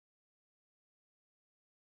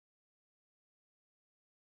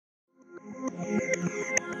Hi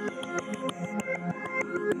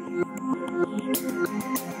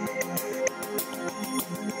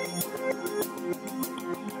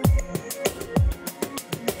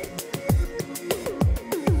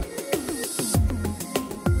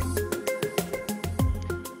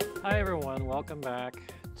everyone, welcome back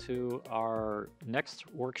to our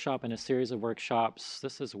next workshop in a series of workshops.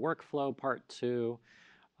 This is Workflow Part 2.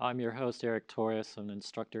 I'm your host, Eric Torres. I'm an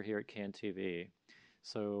instructor here at CAN-TV.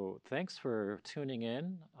 So thanks for tuning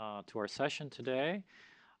in to our session today.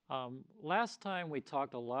 Last time we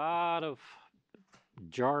talked a lot of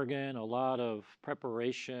jargon, a lot of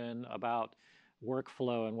preparation about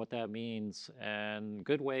workflow and what that means and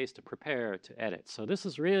good ways to prepare to edit. So this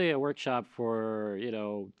is really a workshop for,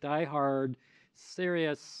 die-hard,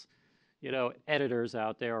 serious, editors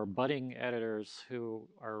out there or budding editors who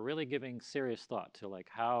are really giving serious thought to like,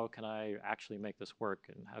 how can I actually make this work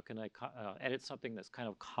and how can I edit something that's kind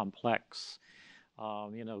of complex,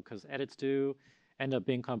 because edits do end up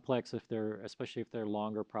being complex especially if they're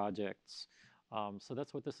longer projects. So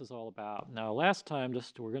that's what this is all about. Now, last time,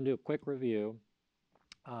 we're going to do a quick review.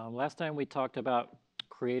 Last time we talked about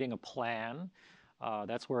creating a plan.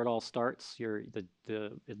 That's where it all starts. The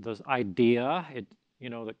idea,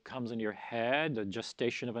 that comes into your head, the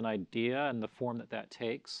gestation of an idea and the form that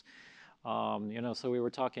takes. So we were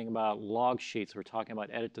talking about log sheets. We're talking about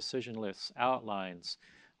edit decision lists, outlines,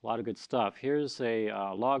 a lot of good stuff. Here's a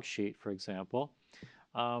log sheet, for example.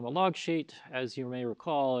 A log sheet, as you may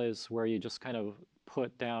recall, is where you just kind of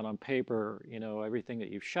put down on paper, everything that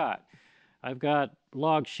you've shot. I've got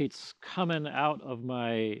log sheets coming out of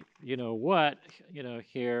my,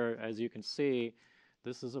 here, as you can see.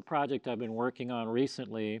 This is a project I've been working on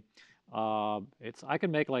recently. I could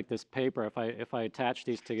make like this paper. If I attach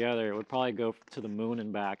these together, it would probably go to the moon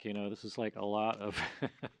and back. This is like a lot of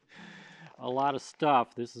a lot of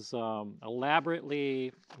stuff. This is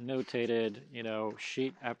elaborately notated,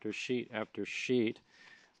 sheet after sheet after sheet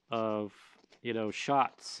of,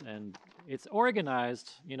 shots, and it's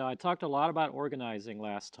organized. I talked a lot about organizing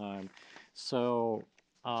last time. So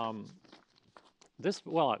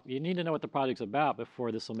you need to know what the project's about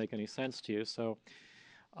before this will make any sense to you. So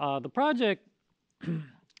the project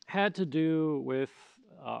had to do with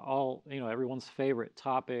everyone's favorite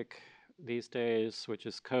topic these days, which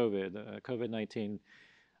is COVID-19.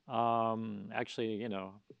 Actually,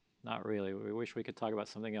 not really. We wish we could talk about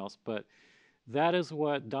something else, but that is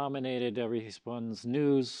what dominated everyone's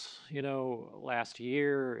news, last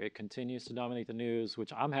year. It continues to dominate the news,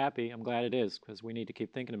 which I'm happy. I'm glad it is, because we need to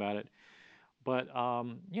keep thinking about it. But,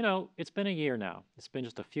 it's been a year now. It's been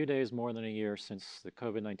just a few days more than a year since the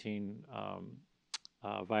COVID-19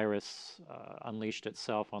 virus unleashed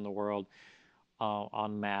itself on the world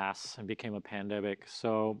en masse and became a pandemic.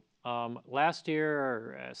 So last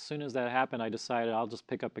year, as soon as that happened, I decided I'll just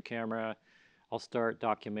pick up a camera. I'll start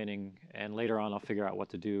documenting, and later on I'll figure out what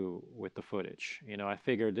to do with the footage. I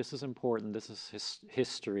figured this is important. This is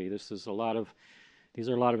history. These are a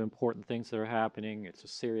lot of important things that are happening. It's a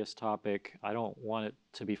serious topic. I don't want it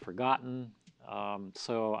to be forgotten.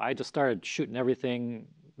 So I just started shooting everything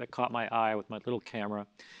that caught my eye with my little camera.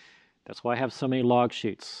 That's why I have so many log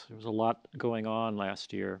sheets. There was a lot going on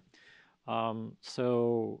last year.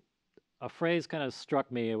 So a phrase kind of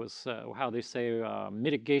struck me. It was how they say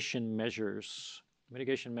mitigation measures.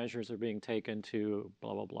 Mitigation measures are being taken to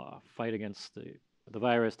blah, blah, blah, fight against the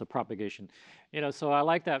virus, the propagation. So I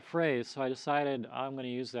like that phrase, so I decided I'm going to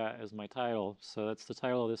use that as my title. So that's the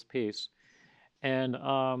title of this piece. And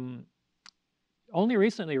only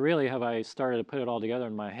recently, really, have I started to put it all together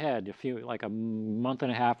in my head. Like a month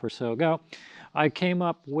and a half or so ago, I came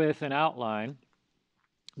up with an outline.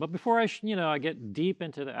 But before I get deep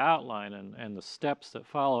into the outline and the steps that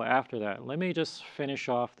follow after that, let me just finish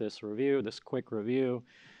off this quick review.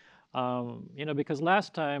 Because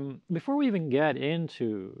last time, before we even get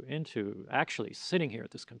into actually sitting here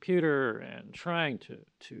at this computer and trying to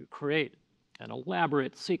create an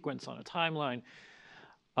elaborate sequence on a timeline,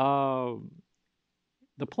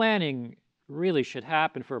 the planning really should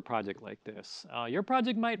happen for a project like this. Your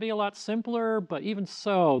project might be a lot simpler, but even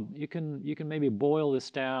so, you can maybe boil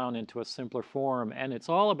this down into a simpler form, and it's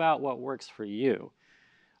all about what works for you.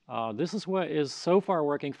 This is what is so far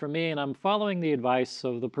working for me, and I'm following the advice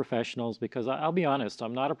of the professionals because I'll be honest,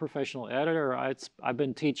 I'm not a professional editor. I've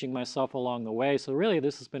been teaching myself along the way, so really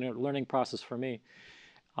this has been a learning process for me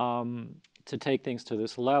to take things to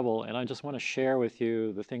this level, and I just want to share with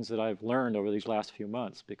you the things that I've learned over these last few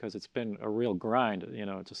months because it's been a real grind,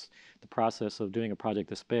 just the process of doing a project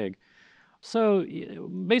this big. So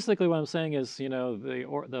basically what I'm saying is,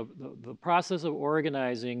 the process of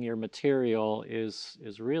organizing your material is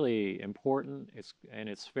really important.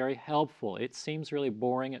 It's very helpful. It seems really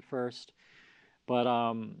boring at first, but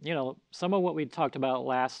some of what we talked about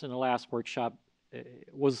in the last workshop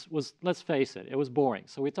was, let's face it, it was boring.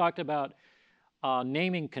 So we talked about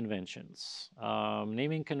naming conventions.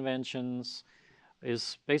 Naming conventions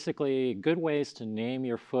is basically good ways to name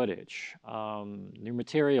your footage, your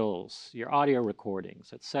materials, your audio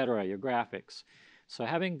recordings, etc., your graphics. So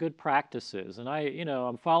having good practices, and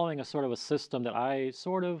I'm following a sort of a system that I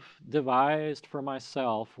sort of devised for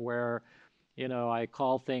myself, where, I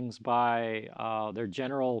call things by their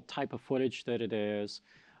general type of footage that it is.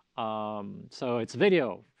 So it's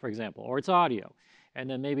video, for example, or it's audio, and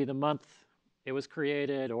then maybe the month it was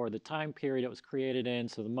created, or the time period it was created in,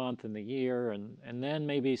 so the month and the year, and then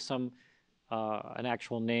maybe an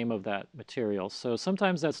actual name of that material. So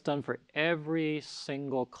sometimes that's done for every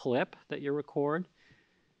single clip that you record.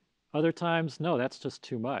 Other times, no, that's just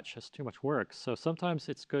too much. That's too much work. So sometimes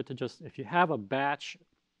it's good to just, if you have a batch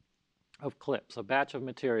of clips, a batch of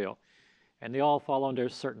material, and they all fall under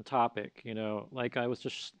a certain topic, like I was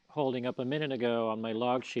just holding up a minute ago on my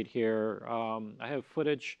log sheet here. I have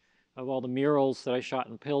footage of all the murals that I shot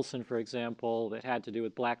in Pilsen, for example, that had to do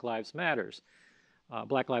with Black Lives Matter.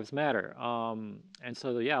 And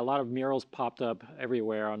so, yeah, a lot of murals popped up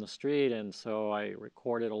everywhere on the street, and so I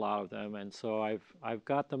recorded a lot of them, and so I've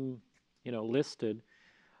got them, listed.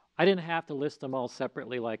 I didn't have to list them all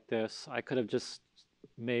separately like this. I could have just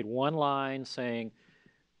made one line saying,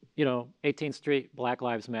 18th Street, Black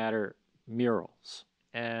Lives Matter murals,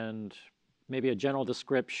 and maybe a general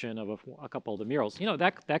description of a couple of the murals.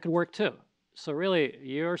 That could work too. So really,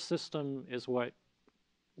 your system is what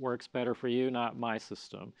works better for you, not my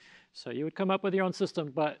system. So you would come up with your own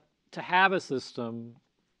system, but to have a system,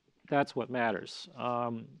 that's what matters.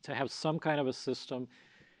 To have some kind of a system.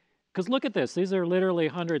 Because look at this. These are literally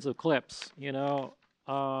hundreds of clips,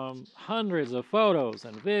 hundreds of photos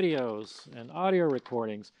and videos and audio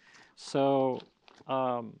recordings. So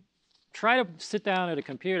try to sit down at a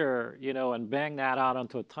computer, and bang that out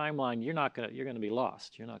onto a timeline. You're going to be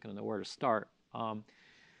lost. You're not going to know where to start.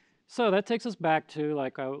 So that takes us back to,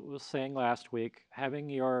 like I was saying last week, having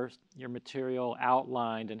your material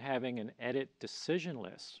outlined and having an edit decision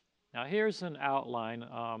list. Now here's an outline,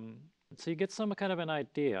 so you get some kind of an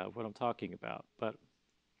idea of what I'm talking about. But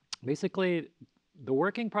basically, the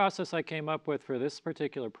working process I came up with for this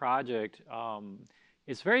particular project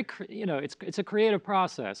is very, it's a creative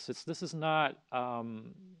process. This is not,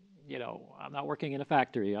 I'm not working in a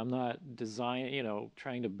factory. I'm not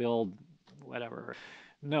trying to build whatever.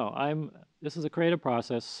 No, this is a creative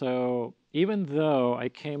process. So even though I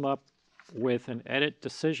came up with an edit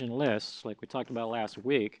decision list, like we talked about last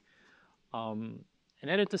week, an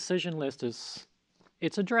edit decision list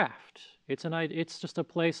it's a draft. It's just a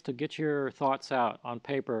place to get your thoughts out on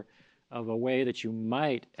paper of a way that you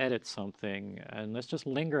might edit something. And let's just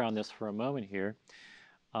linger on this for a moment here.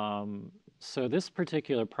 So this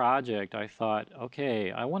particular project, I thought,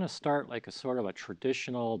 okay, I want to start like a sort of a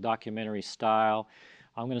traditional documentary style.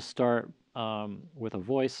 I'm going to start with a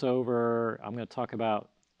voiceover. I'm going to talk about,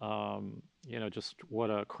 just what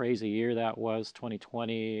a crazy year that was,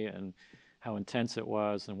 2020, and how intense it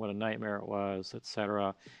was, and what a nightmare it was,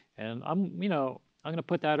 etc. And I'm going to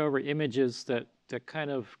put that over images that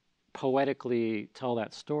kind of poetically tell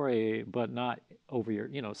that story, but not over your,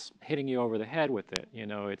 hitting you over the head with it.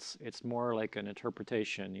 It's more like an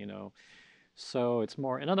interpretation. So it's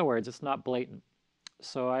more, in other words, it's not blatant.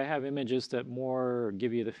 So I have images that more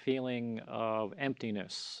give you the feeling of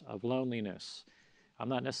emptiness, of loneliness. I'm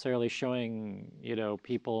not necessarily showing,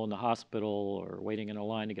 people in the hospital or waiting in a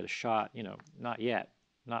line to get a shot, not yet,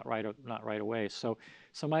 not right away. So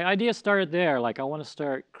my idea started there. Like, I want to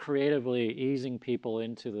start creatively easing people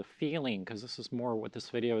into the feeling, because this is more what this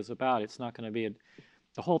video is about. It's not going to be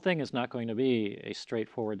the whole thing is not going to be a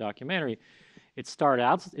straightforward documentary. It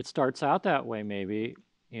starts out that way, maybe.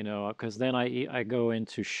 Because then I go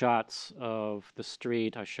into shots of the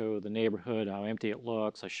street. I show the neighborhood, how empty it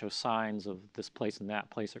looks. I show signs of this place and that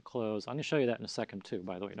place are closed. I'm going to show you that in a second too,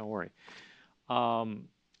 by the way, don't worry.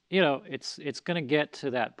 It's going to get to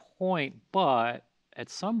that point, but at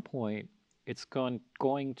some point, it's going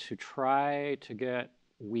to try to get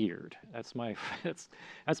weird. That's my that's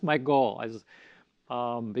my goal.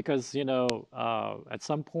 Because at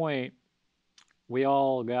some point, we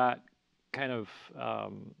all got kind of,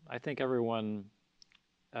 I think everyone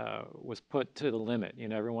was put to the limit.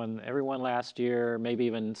 Everyone last year, maybe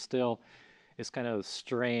even still, is kind of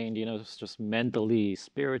strained. It's just mentally,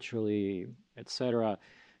 spiritually, etc.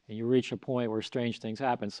 and you reach a point where strange things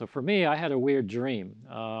happen. So for me, I had a weird dream.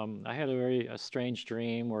 I had a strange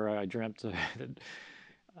dream where I dreamt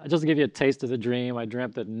just to give you a taste of the dream, I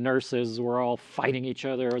dreamt that nurses were all fighting each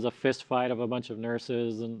other. It was a fist fight of a bunch of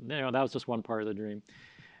nurses, and that was just one part of the dream.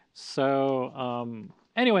 So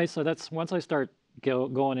anyway, so that's once I start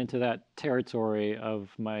going into that territory of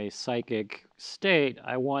my psychic state,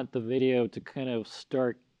 I want the video to kind of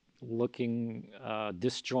start looking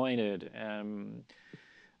disjointed and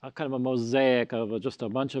kind of a mosaic of just a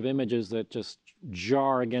bunch of images that just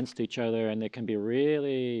jar against each other, and they can be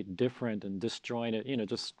really different and disjointed,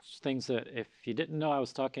 just things that if you didn't know I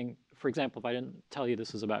was talking, for example, if I didn't tell you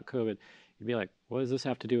this is about COVID, you'd be like, what does this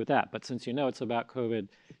have to do with that? But since you know it's about COVID,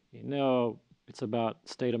 you know it's about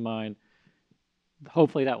state of mind,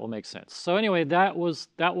 hopefully that will make sense. So anyway, that was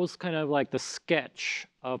kind of like the sketch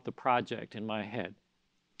of the project in my head.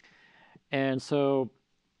 And so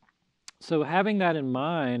having that in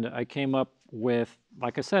mind, I came up with,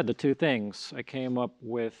 like I said, the two things. I came up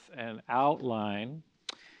with an outline.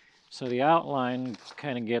 So the outline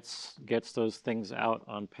kind of gets those things out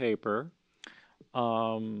on paper,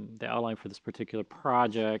 the outline for this particular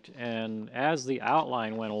project. And as the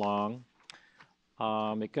outline went along,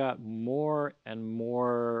 it got more and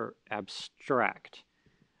more abstract.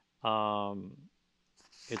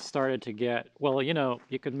 It started to get, well,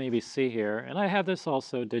 you could maybe see here, and I have this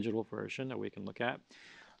also digital version that we can look at.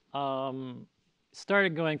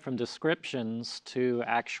 Started going from descriptions to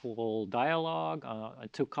actual dialogue, a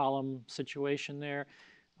two-column situation there,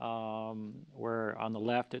 where on the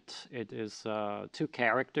left it is two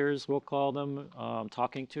characters, we'll call them,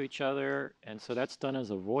 talking to each other, and so that's done as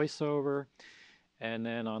a voiceover. And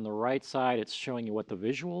then on the right side, it's showing you what the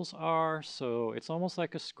visuals are. So it's almost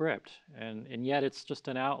like a script, and yet it's just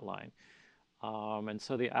an outline. And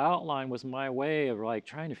so the outline was my way of like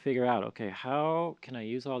trying to figure out, okay, how can I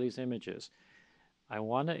use all these images? I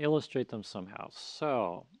want to illustrate them somehow.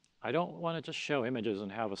 So I don't want to just show images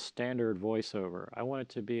and have a standard voiceover. I want it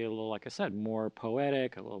to be a little, like I said, more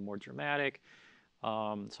poetic, a little more dramatic.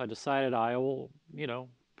 So I decided I will,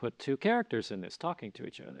 put two characters in this talking to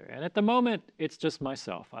each other. And at the moment, it's just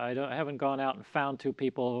myself. I haven't gone out and found two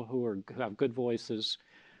people who have good voices,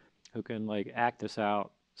 who can like act this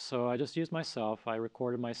out. So I just used myself. I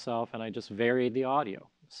recorded myself, and I just varied the audio.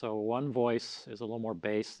 So one voice is a little more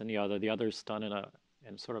bass than the other. The other is done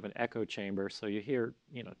in sort of an echo chamber. So you hear,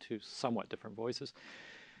 two somewhat different voices.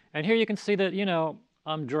 And here you can see that,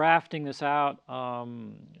 I'm drafting this out.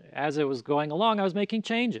 As it was going along, I was making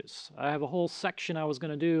changes. I have a whole section I was going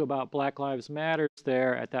to do about Black Lives Matter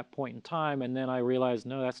there at that point in time, and then I realized,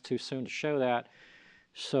 no, that's too soon to show that.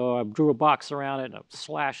 So I drew a box around it, and I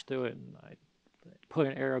slashed through it, and I put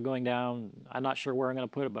an arrow going down. I'm not sure where I'm going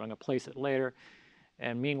to put it, but I'm going to place it later.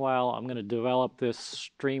 And meanwhile, I'm going to develop this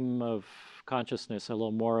stream of consciousness a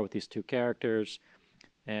little more with these two characters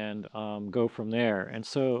and go from there. And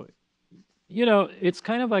so it's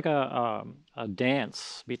kind of like a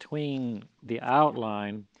dance between the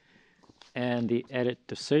outline and the edit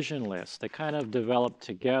decision list. They kind of develop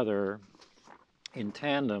together in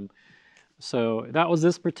tandem. So that was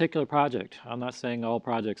this particular project. I'm not saying all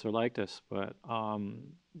projects are like this, but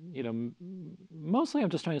mostly I'm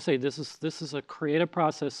just trying to say this is a creative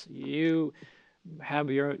process. You will have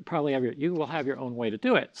your own way to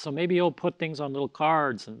do it. So maybe you'll put things on little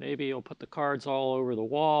cards, and maybe you'll put the cards all over the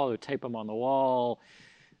wall, or tape them on the wall,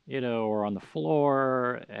 or on the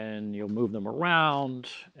floor, and you'll move them around,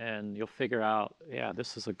 and you'll figure out, yeah,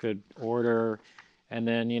 this is a good order. And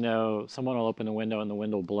then, someone will open the window, and the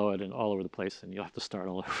wind will blow it and all over the place, and you'll have to start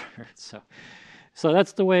all over. So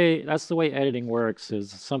that's the way editing works. Is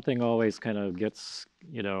something always kind of gets,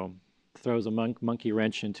 throws a monkey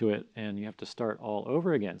wrench into it, and you have to start all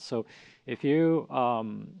over again. So if you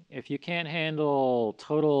can't handle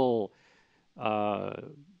total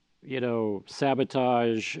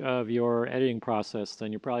sabotage of your editing process,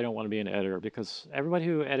 then you probably don't want to be an editor, because everybody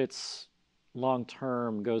who edits long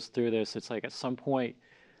term goes through this. It's like at some point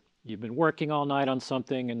you've been working all night on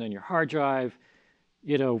something, and then your hard drive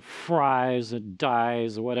fries, it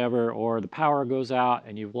dies, whatever, or the power goes out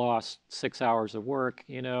and you've lost 6 hours of work,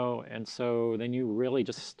 and so then you really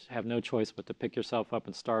just have no choice but to pick yourself up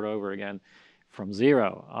and start over again from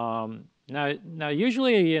zero. Now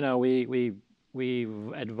usually, we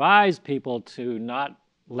advise people to not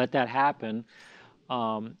let that happen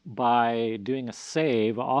by doing a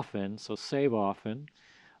save often, so save often.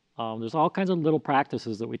 There's all kinds of little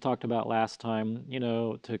practices that we talked about last time,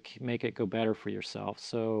 to make it go better for yourself.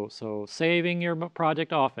 So saving your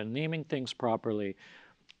project often, naming things properly,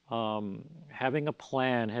 having a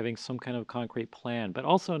plan, having some kind of concrete plan, but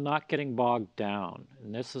also not getting bogged down.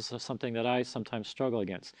 And this is something that I sometimes struggle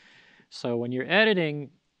against. So when you're editing,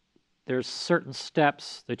 there's certain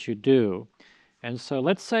steps that you do. And so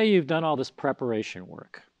let's say you've done all this preparation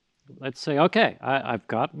work. Let's say, okay, I've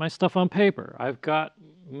got my stuff on paper. I've got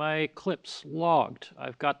my clips logged.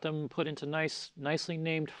 I've got them put into nicely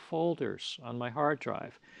named folders on my hard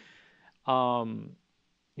drive. I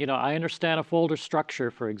understand a folder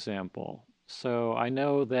structure, for example. So I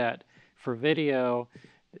know that for video,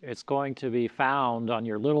 it's going to be found on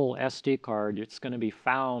your little SD card. It's going to be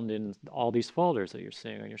found in all these folders that you're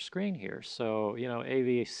seeing on your screen here. So,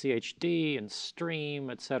 AVCHD and Stream,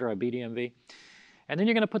 etc., BDMV. And then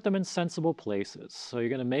you're going to put them in sensible places. So you're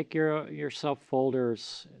going to make yourself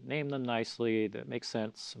folders, name them nicely, that make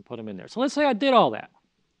sense, and put them in there. So let's say I did all that.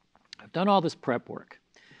 I've done all this prep work.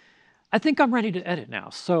 I think I'm ready to edit now.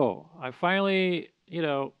 So I finally,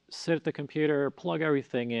 sit at the computer, plug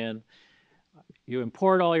everything in. You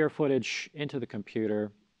import all your footage into the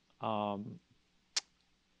computer,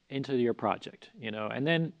 into your project, and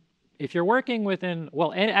then if you're working within,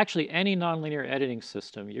 actually any nonlinear editing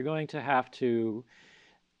system, you're going to have to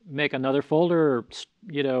make another folder,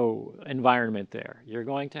 environment there. You're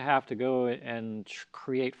going to have to go and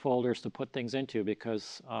create folders to put things into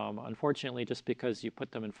because, unfortunately, just because you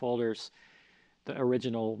put them in folders, the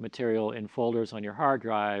original material in folders on your hard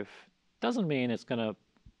drive, doesn't mean you're going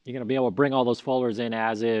to be able to bring all those folders in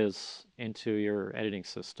as is into your editing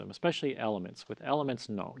system, especially Elements. With Elements,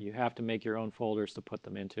 no. You have to make your own folders to put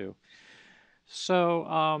them into. So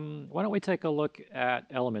why don't we take a look at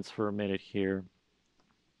Elements for a minute here.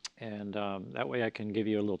 And that way I can give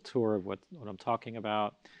you a little tour of what I'm talking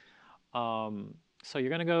about. So you're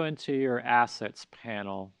going to go into your Assets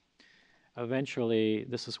panel. Eventually,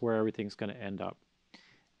 this is where everything's going to end up.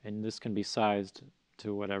 And this can be sized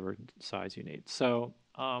to whatever size you need. So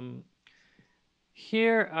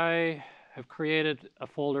here I have created a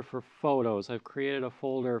folder for photos. I've created a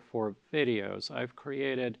folder for videos. I've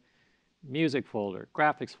created music folder,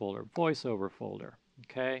 graphics folder, voiceover folder.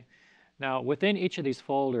 Okay. Now, within each of these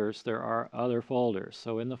folders, there are other folders.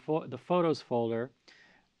 So in the Photos folder,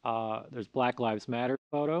 there's Black Lives Matter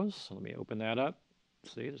photos. So let me open that up.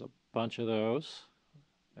 See, there's a bunch of those.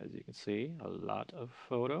 As you can see, a lot of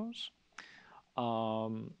photos.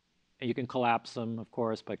 And you can collapse them, of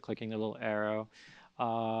course, by clicking the little arrow.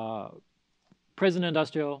 Prison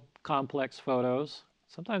Industrial Complex photos.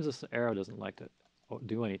 Sometimes this arrow doesn't like to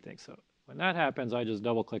do anything. So when that happens, I just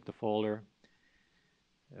double-click the folder.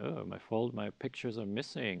 Oh, my pictures are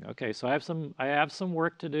missing. Okay, so I have some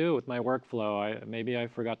work to do with my workflow. Maybe I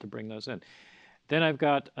forgot to bring those in. Then I've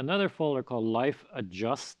got another folder called Life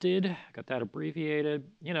Adjusted. Got that abbreviated.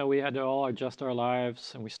 We had to all adjust our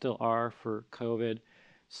lives, and we still are for COVID.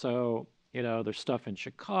 So there's stuff in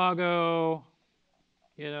Chicago.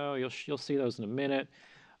 You'll see those in a minute.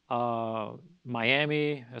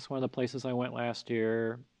 Miami. That's one of the places I went last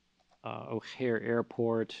year. O'Hare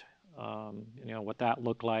Airport. What that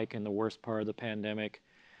looked like in the worst part of the pandemic.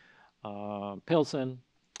 Pilsen,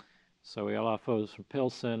 so we got a lot of photos from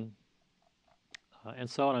Pilsen, and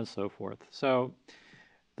so on and so forth. So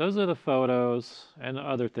those are the photos and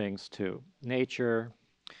other things too. Nature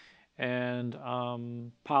and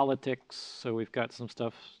politics, so we've got some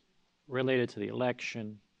stuff related to the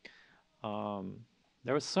election.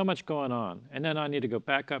 There was so much going on. And then I need to go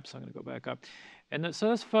back up, so I'm going to go back up. And then, so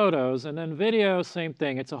that's photos, and then video, same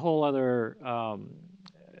thing. It's a whole other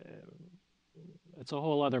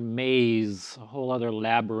maze, a whole other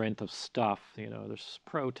labyrinth of stuff. There's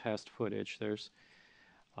protest footage. There's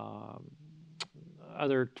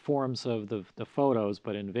other forms of the photos,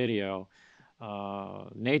 but in video.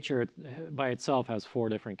 Nature by itself has 4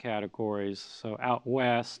 different categories. So out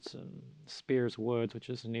west, Spears Woods, which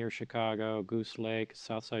is near Chicago, Goose Lake,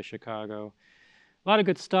 Southside Chicago. A lot of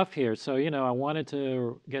good stuff here. So, I wanted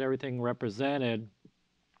to get everything represented.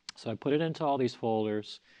 So I put it into all these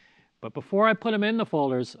folders. But before I put them in the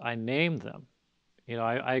folders, I named them.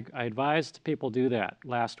 I advised people do that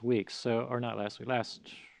last week. Or not last week, last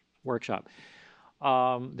workshop.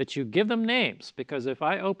 That you give them names. Because if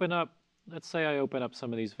I open up, let's say I open up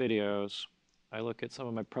some of these videos. I look at some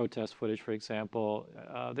of my protest footage, for example.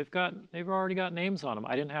 They've already got names on them.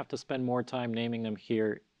 I didn't have to spend more time naming them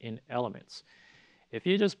here in Elements. If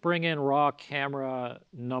you just bring in raw camera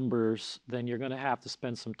numbers, then you're going to have to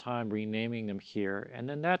spend some time renaming them here. And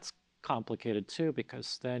then that's complicated too,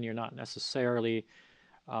 because then you're not necessarily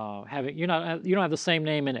you don't have the same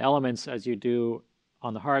name in Elements as you do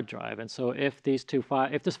on the hard drive. And so if this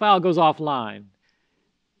file goes offline,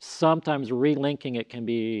 sometimes relinking it can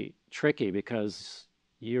be tricky because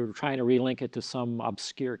you're trying to relink it to some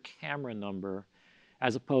obscure camera number,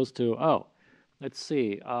 as opposed to, oh, let's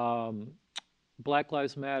see, Black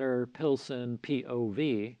Lives Matter Pilsen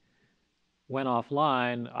POV went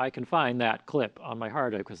offline. I can find that clip on my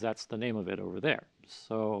hard drive because that's the name of it over there.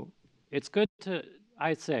 So it's good to,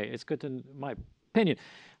 I'd say, it's good to, in my opinion,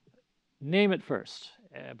 name it first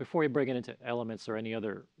before you bring it into Elements or any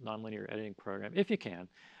other nonlinear editing program, if you can.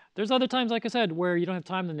 There's other times, like I said, where you don't have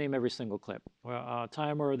time to name every single clip,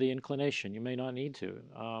 time or the inclination. You may not need to.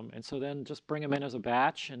 And so then just bring them in as a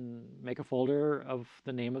batch and make a folder of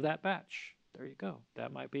the name of that batch. There you go.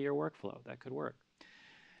 That might be your workflow. That could work.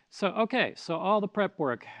 So, okay, so all the prep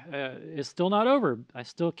work is still not over. I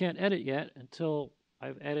still can't edit yet until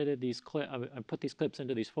I've edited these clips. I put these clips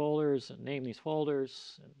into these folders and name these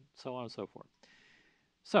folders and so on and so forth.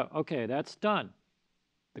 So, okay, that's done.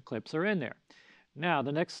 The clips are in there. Now,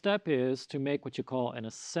 the next step is to make what you call an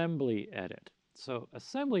assembly edit. So,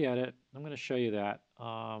 assembly edit, I'm going to show you that.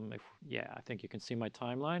 Yeah, I think you can see my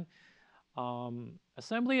timeline.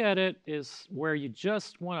 Assembly edit is where you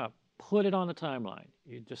just want to put it on the timeline.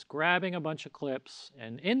 You're just grabbing a bunch of clips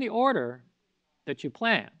and in the order that you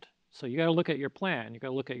planned. So you got to look at your plan. You got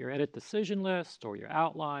to look at your edit decision list or your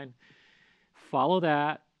outline. Follow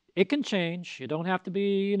that. It can change. You don't have to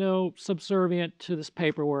be, subservient to this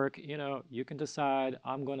paperwork. You can decide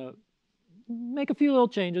I'm going to make a few little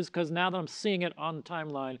changes because now that I'm seeing it on the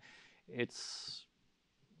timeline, it's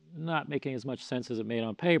not making as much sense as it made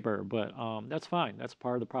on paper, but that's fine. That's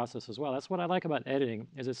part of the process as well. That's what I like about editing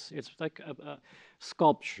is it's like a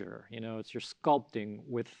sculpture. It's you're sculpting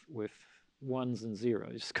with ones and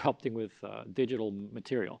zeros. You're sculpting with digital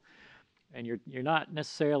material. And you're not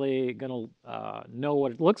necessarily going to know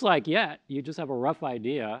what it looks like yet. You just have a rough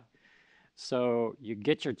idea. So you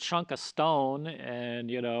get your chunk of stone and,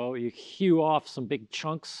 you hew off some big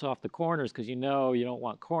chunks off the corners because you don't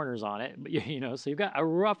want corners on it. But, so you've got a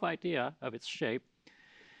rough idea of its shape.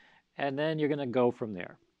 And then you're going to go from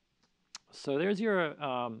there. So there's your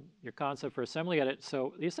concept for assembly edit.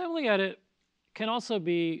 So the assembly edit can also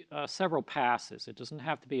be several passes. It doesn't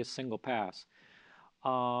have to be a single pass.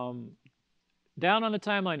 Down on the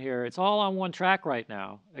timeline here, it's all on one track right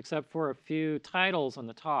now, except for a few titles on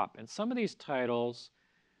the top. And some of these titles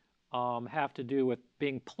have to do with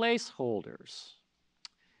being placeholders.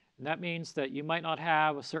 And that means that you might not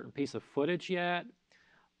have a certain piece of footage yet.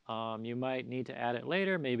 You might need to add it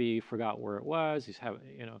later. Maybe you forgot where it was.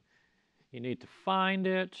 You need to find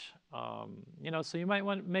it. So you might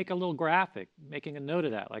want to make a little graphic, making a note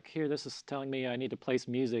of that. Like here, this is telling me I need to place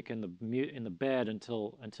music in the bed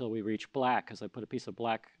until we reach black, because I put a piece of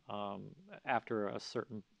black after a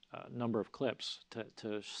certain number of clips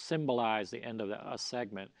to symbolize the end of a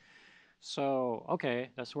segment. So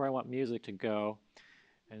okay, that's where I want music to go,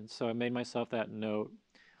 and so I made myself that note.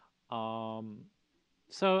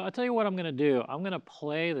 So I'll tell you what I'm going to do. I'm going to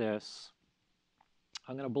play this.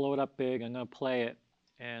 I'm going to blow it up big. I'm going to play it,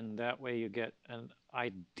 and that way you get an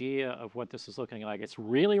idea of what this is looking like. It's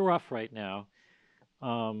really rough right now.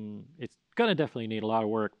 It's going to definitely need a lot of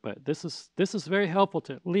work, but this is very helpful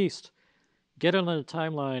to at least get it on the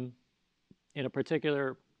timeline in a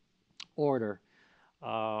particular order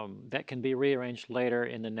that can be rearranged later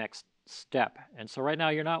in the next step. And so right now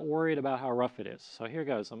you're not worried about how rough it is. So here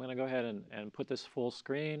goes. I'm going to go ahead and put this full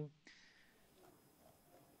screen.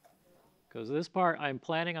 Because this part, I'm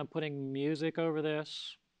planning on putting music over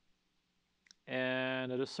this, and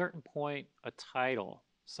at a certain point, a title.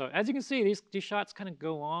 So as you can see, these shots kind of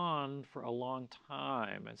go on for a long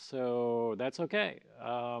time, and so that's okay.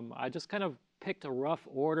 I just kind of picked a rough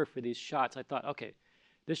order for these shots. I thought, okay,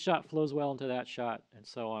 this shot flows well into that shot, and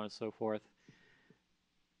so on and so forth.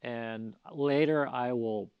 And later, I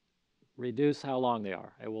will reduce how long they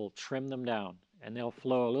are. I will trim them down, and they'll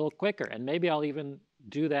flow a little quicker, and maybe I'll even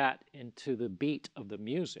do that into the beat of the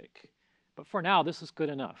music. But for now, this is good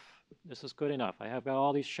enough. This is good enough. I have got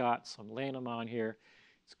all these shots. I'm laying them on here.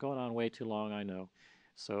 It's going on way too long, I know.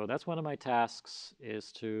 So that's one of my tasks,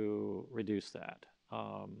 is to reduce that.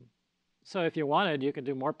 So if you wanted, you can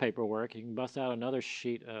do more paperwork. You can bust out another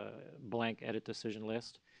sheet, blank edit decision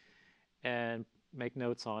list, and make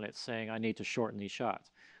notes on it saying I need to shorten these shots.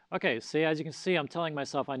 Okay, see, as you can see, I'm telling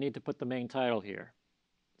myself I need to put the main title here.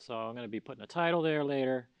 So I'm going to be putting a title there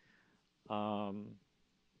later, and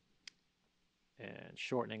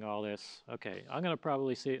shortening all this. Okay, I'm going to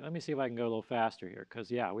probably see, let me see if I can go a little faster here, because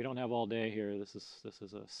yeah, we don't have all day here. This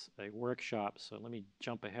is a workshop, so let me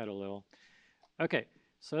jump ahead a little. Okay,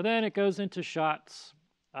 so then it goes into shots.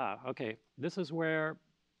 Okay, this is where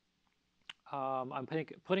I'm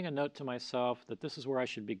putting a note to myself that this is where I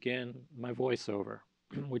should begin my voiceover.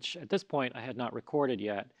 which at this point I had not recorded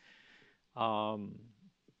yet. Um,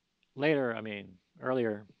 Later, I mean,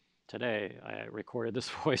 earlier today, I recorded this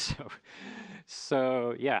voiceover.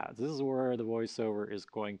 So yeah, this is where the voiceover is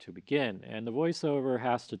going to begin. And the voiceover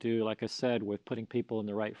has to do, like I said, with putting people in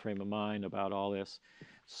the right frame of mind about all this.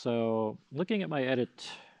 So looking at my edit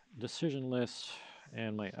decision list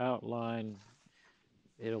and my outline,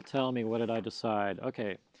 it'll tell me what did I decide.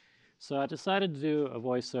 Okay, so I decided to do a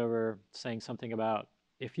voiceover saying something about,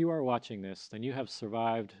 if you are watching this, then you have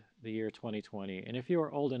survived the year 2020. And if you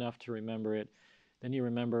are old enough to remember it, then you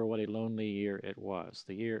remember what a lonely year it was,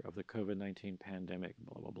 the year of the COVID-19 pandemic,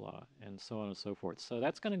 blah, blah, blah, and so on and so forth. So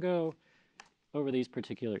that's going to go over these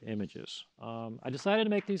particular images. I decided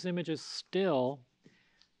to make these images still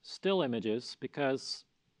images because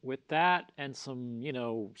with that and some,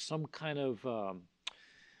 some kind of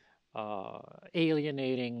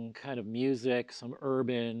alienating kind of music, some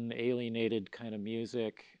urban alienated kind of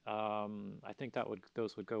music. I think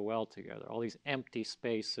those would go well together. All these empty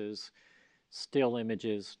spaces, still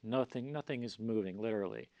images, nothing is moving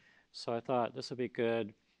literally. So I thought this would be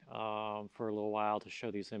good for a little while to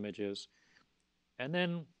show these images, and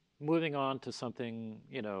then moving on to something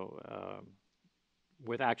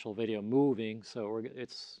with actual video moving. So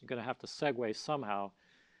it's going to have to segue somehow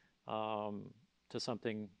to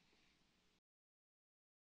something.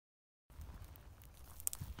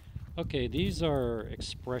 Okay, these are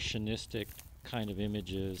expressionistic kind of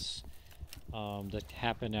images that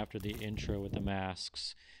happen after the intro with the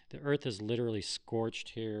masks. The earth is literally scorched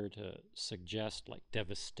here to suggest like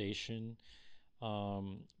devastation.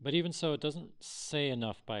 But even so, it doesn't say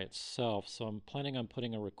enough by itself. So I'm planning on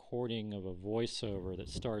putting a recording of a voiceover that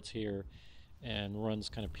starts here and runs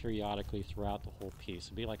kind of periodically throughout the whole piece.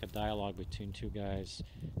 It'd be like a dialogue between two guys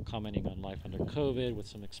commenting on life under COVID with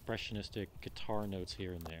some expressionistic guitar notes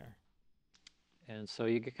here and there. And so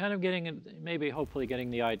you're kind of getting, maybe hopefully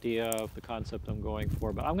getting the idea of the concept I'm going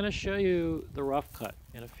for. But I'm going to show you the rough cut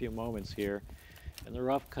in a few moments here. And the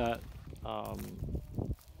rough cut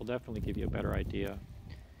will definitely give you a better idea.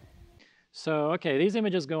 So, okay, these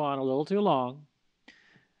images go on a little too long.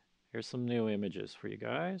 Here's some new images for you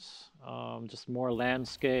guys. Just more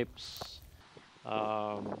landscapes,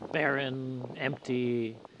 barren,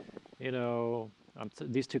 empty,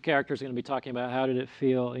 these two characters are going to be talking about how did it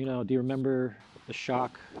feel, do you remember the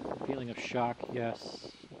shock, feeling of shock? Yes.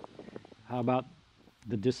 How about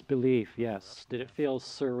the disbelief? Yes. Did it feel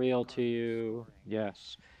surreal to you?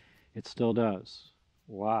 Yes. It still does.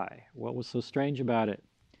 Why? What was so strange about it?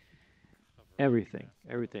 Everything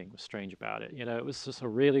was strange about it. It was just a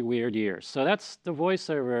really weird year. So that's the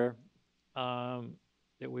voiceover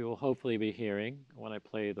that we will hopefully be hearing when I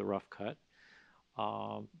play the rough cut.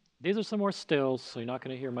 These are some more stills, so you're not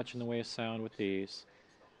going to hear much in the way of sound with these.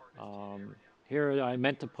 Here I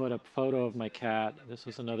meant to put a photo of my cat. This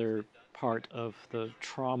is another part of the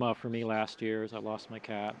trauma for me last year, as I lost my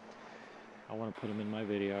cat. I want to put him in my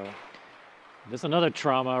video. There's another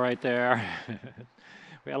trauma right there.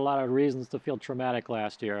 We had a lot of reasons to feel traumatic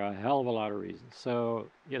last year, a hell of a lot of reasons. So,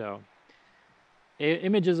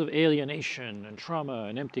 images of alienation and trauma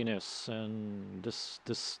and emptiness and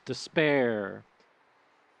despair.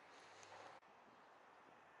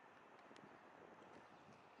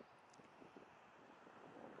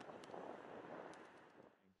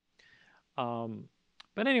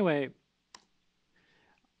 But anyway,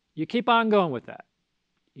 you keep on going with that.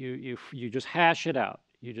 You just hash it out.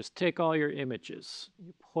 You just take all your images,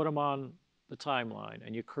 you put them on the timeline,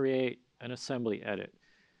 and you create an assembly edit.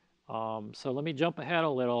 So let me jump ahead a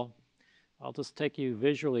little. I'll just take you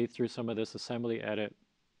visually through some of this assembly edit.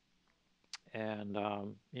 And,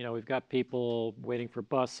 we've got people waiting for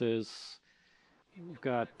buses. We've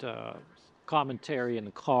got commentary in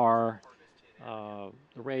the car. The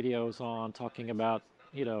radio's on talking about,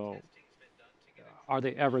 are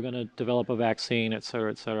they ever going to develop a vaccine, et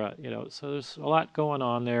cetera, et cetera. So there's a lot going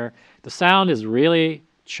on there. The sound is really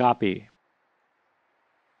choppy.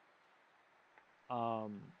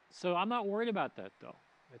 So I'm not worried about that, though,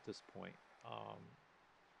 at this point.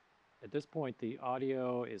 At this point, the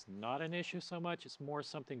audio is not an issue so much. It's more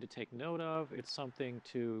something to take note of. It's something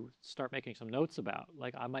to start making some notes about.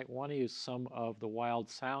 Like I might want to use some of the wild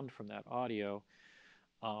sound from that audio.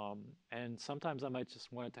 And sometimes I might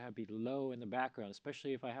just want it to be low in the background,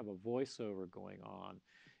 especially if I have a voiceover going on.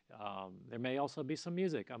 There may also be some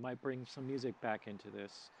music. I might bring some music back into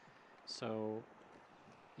this. So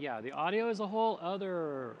yeah, the audio is a whole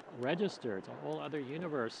other register. It's a whole other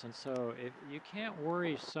universe. And so you can't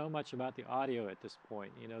worry so much about the audio at this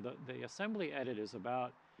point. The assembly edit is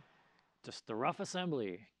about just the rough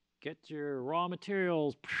assembly. Get your raw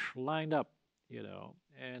materials lined up. you know,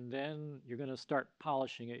 and then you're going to start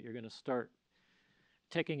polishing it. You're going to start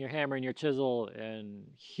taking your hammer and your chisel and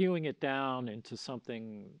hewing it down into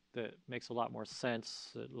something that makes a lot more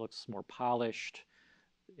sense. It looks more polished.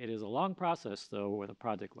 It is a long process, though, with a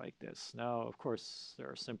project like this. Now, of course, there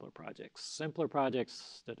are simpler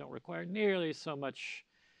projects that don't require nearly so much,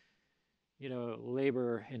 you know,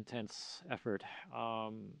 labor-intense effort.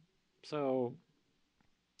 So,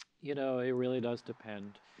 you know, it really does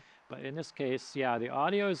depend. But in this case, yeah, the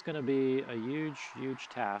audio is going to be a huge, huge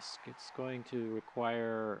task. It's going to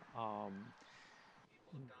require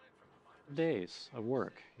days of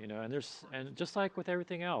work, you know, and just like with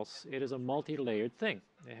everything else, it is a multi-layered thing.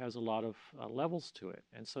 It has a lot of levels to it,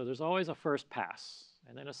 and so there's always a first pass,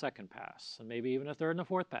 and then a second pass, and maybe even a third and a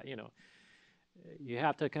fourth pass. You know, you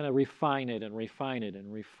have to kind of refine it and refine it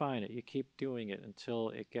and refine it. You keep doing it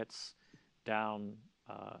until it gets down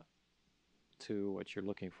to what you're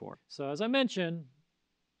looking for. So as I mentioned,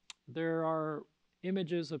 there are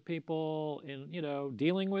images of people in, you know,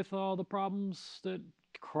 dealing with all the problems that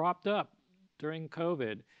cropped up during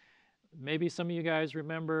COVID. Maybe some of you guys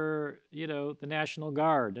remember, you know, the National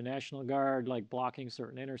Guard like blocking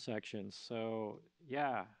certain intersections. So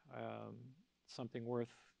yeah, something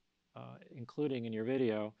worth including in your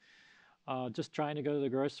video. Just trying to go to the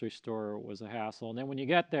grocery store was a hassle. And then when you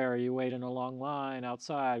get there, you wait in a long line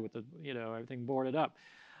outside with the, you know, everything boarded up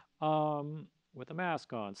with a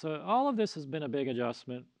mask on. So all of this has been a big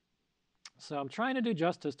adjustment. So I'm trying to do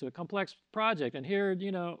justice to a complex project. And here,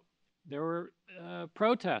 you know, there were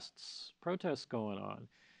protests going on.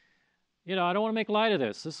 You know, I don't want to make light of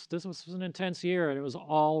this. This was an intense year, and it was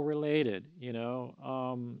all related, you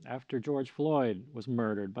know. After George Floyd was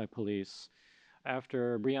murdered by police,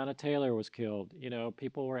 after Breonna Taylor was killed, you know,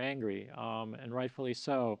 people were angry, and rightfully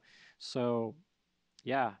so. So,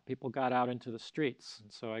 yeah, people got out into the streets.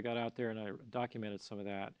 And so I got out there and I documented some of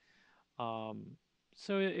that.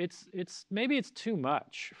 So maybe it's too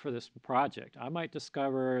much for this project. I might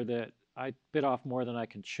discover that I bit off more than I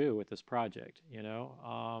can chew with this project, you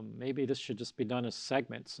know. Maybe this should just be done as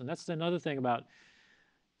segments. And that's another thing about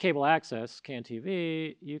cable access,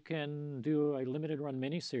 CAN-TV. You can do a limited run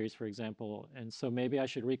miniseries, for example. And so maybe I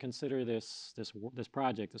should reconsider this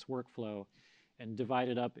project, this workflow, and divide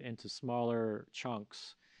it up into smaller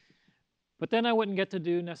chunks. But then I wouldn't get to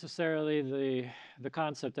do necessarily the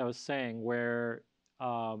concept I was saying, where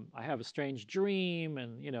I have a strange dream,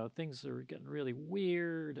 and you know, things are getting really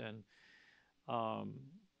weird, and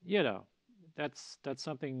you know, that's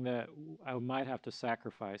something that I might have to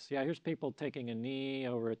sacrifice. Yeah, here's people taking a knee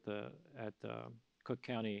over at the Cook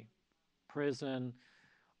County Prison.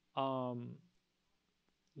 A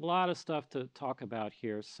lot of stuff to talk about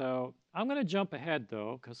here. So I'm going to jump ahead,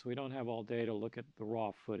 though, because we don't have all day to look at the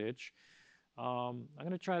raw footage. I'm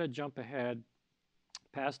going to try to jump ahead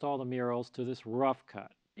past all the murals to this rough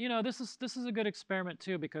cut. You know, this is a good experiment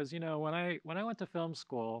too, because you know, when I went to film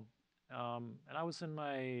school, and I was in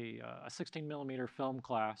my a 16mm film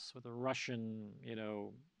class with a Russian, you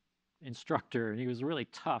know, instructor, and he was really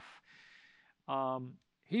tough.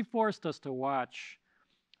 He forced us to watch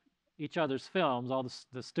each other's films. All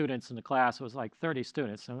the students in the class, it was like 30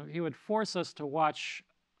 students, and he would force us to watch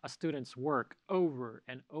a student's work over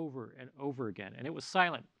and over and over again, and it was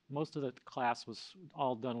silent. Most of the class was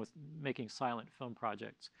all done with making silent film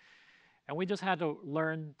projects. And we just had to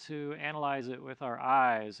learn to analyze it with our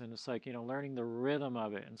eyes, and it's like, you know, learning the rhythm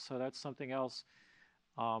of it. And so that's something else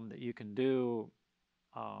that you can do,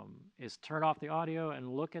 is turn off the audio and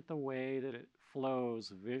look at the way that it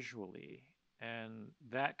flows visually. And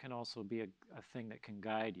that can also be a thing that can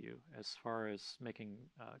guide you as far as making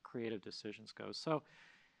creative decisions go. So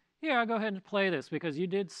here, I'll go ahead and play this, because you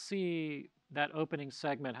did see that opening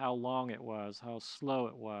segment, how long it was, how slow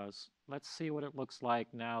it was. Let's see what it looks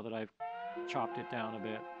like now that I've chopped it down a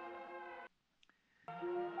bit.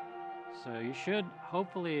 So you should,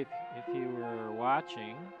 hopefully, if you were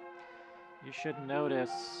watching, you should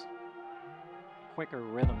notice quicker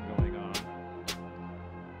rhythm going on.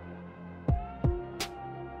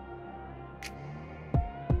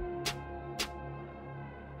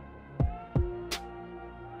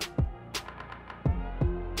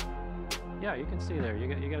 Yeah, you can see there. You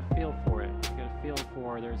get a feel for it. You get a feel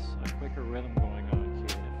for there's a quicker rhythm going on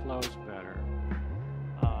here, and it flows better.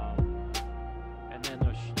 And then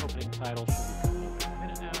the opening title should be coming up in a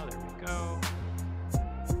minute now. There we go.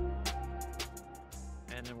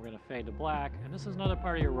 And then we're going to fade to black. And this is another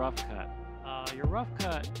part of your rough cut. Your rough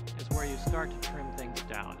cut is where you start to trim things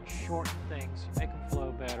down. You shorten things. You make them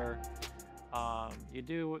flow better.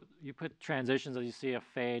 You put transitions, as you see, a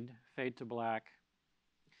fade to black.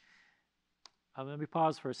 Let me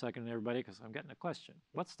pause for a second, everybody, because I'm getting a question.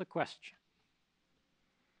 What's the question?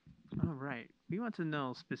 All right. We want to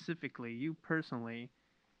know specifically, you personally,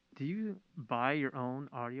 do you buy your own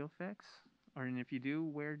audio effects? Or and if you do,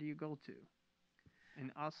 where do you go to?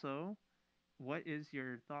 And also, what is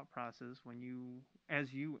your thought process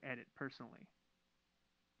as you edit personally?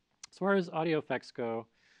 As far as audio effects go,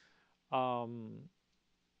 um,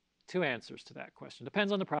 two answers to that question.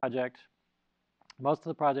 Depends on the project. Most of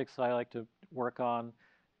the projects I like to work on,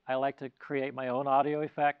 I like to create my own audio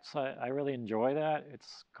effects. I really enjoy that.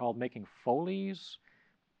 It's called making Foleys.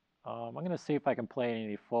 I'm going to see if I can play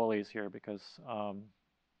any Foleys here because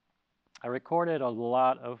I recorded a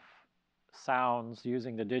lot of sounds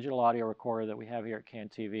using the digital audio recorder that we have here at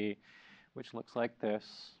CanTV, which looks like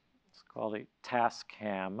this. It's called a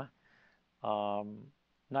Tascam.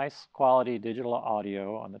 Nice quality digital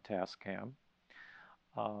audio on the Tascam.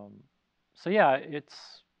 So yeah,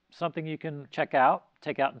 it's something you can check out,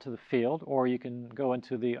 take out into the field, or you can go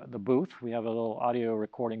into the booth. We have a little audio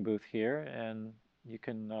recording booth here, and you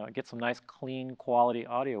can get some nice clean quality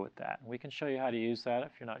audio with that. We can show you how to use that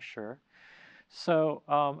if you're not sure. So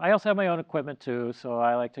I also have my own equipment too, so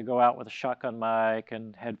I like to go out with a shotgun mic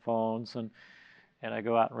and headphones, and I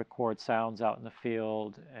go out and record sounds out in the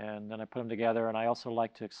field, and then I put them together. And I also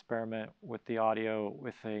like to experiment with the audio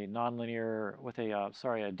with a nonlinear, with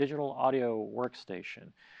a digital audio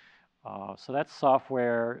workstation. So that's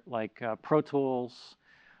software like Pro Tools.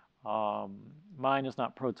 Mine is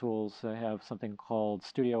not Pro Tools. I have something called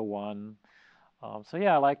Studio One. So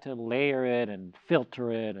yeah, I like to layer it and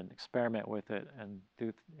filter it and experiment with it and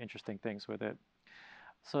do interesting things with it.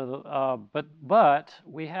 So, but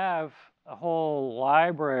we have a whole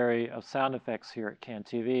library of sound effects here at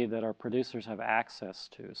CanTV that our producers have access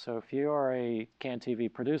to. So if you are a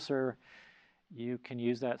CanTV producer, you can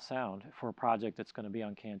use that sound for a project that's going to be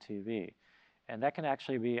on CanTV. And that can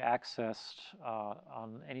actually be accessed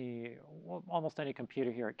on almost any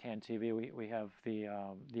computer here at CanTV. We have the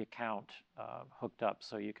account hooked up,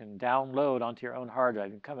 so you can download onto your own hard drive.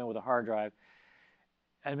 You can come in with a hard drive.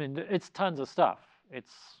 I mean, it's tons of stuff.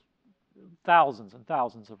 It's thousands and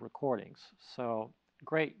thousands of recordings. So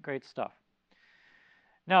great, great stuff.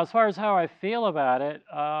 Now, as far as how I feel about it,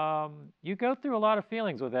 you go through a lot of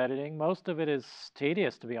feelings with editing. Most of it is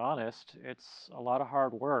tedious, to be honest. It's a lot of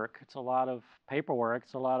hard work. It's a lot of paperwork.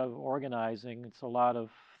 It's a lot of organizing. It's a lot of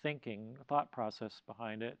thinking, thought process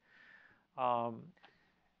behind it.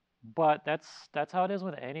 But that's how it is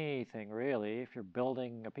with anything, really. If you're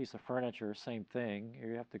building a piece of furniture, same thing.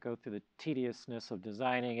 You have to go through the tediousness of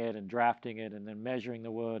designing it and drafting it and then measuring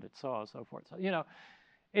the wood and so on and so forth. So,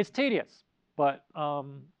 it's tedious, but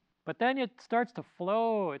then it starts to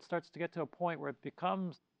flow. It starts to get to a point where it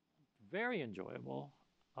becomes very enjoyable,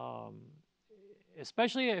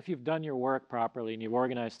 especially if you've done your work properly and you've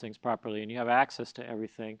organized things properly and you have access to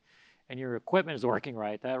everything and your equipment is working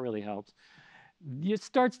right. That really helps. It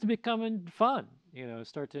starts to become fun,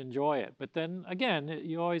 start to enjoy it. But then again,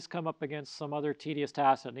 you always come up against some other tedious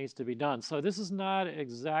task that needs to be done. So this is not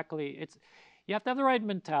exactly, you have to have the right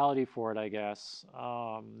mentality for it, I guess.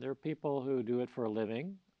 There are people who do it for a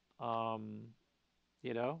living. I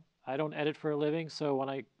don't edit for a living. So when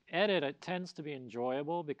I edit, it tends to be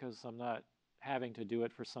enjoyable because I'm not having to do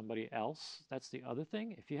it for somebody else. That's the other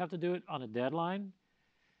thing. If you have to do it on a deadline,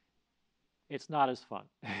 it's not as fun.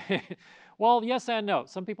 Well, yes and no.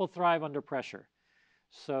 Some people thrive under pressure.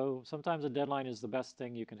 So sometimes a deadline is the best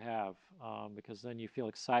thing you can have because then you feel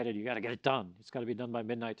excited. You got to get it done. It's got to be done by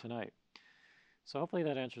midnight tonight. So hopefully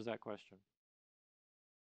that answers that question.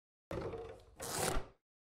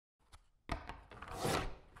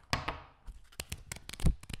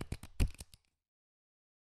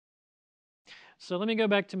 So let me go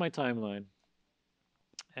back to my timeline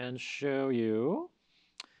and show you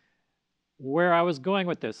where I was going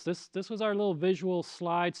with this. This was our little visual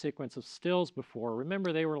slide sequence of stills before.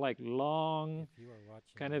 Remember, they were like long,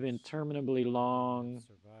 kind of interminably long,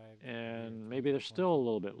 and maybe they're still a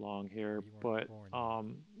little bit long here, but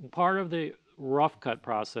part of the rough cut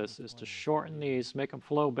process is to shorten these, make them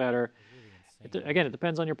flow better. Again, it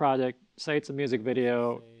depends on your project. Say it's a music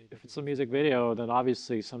video. If it's a music video, then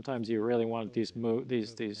obviously sometimes you really want these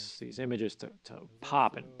images to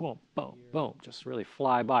pop and boom, boom, boom, just really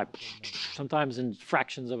fly by, sometimes in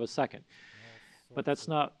fractions of a second. But that's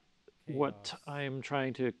not what I'm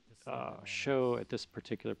trying to show at this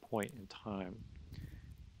particular point in time.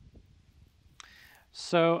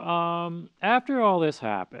 So after all this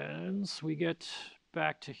happens, we get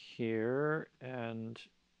back to here and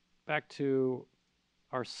back to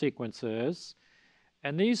our sequences.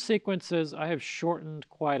 And these sequences, I have shortened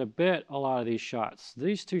quite a bit a lot of these shots.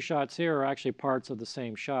 These two shots here are actually parts of the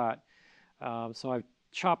same shot. So I've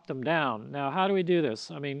chopped them down. Now, how do we do this?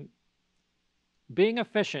 I mean, being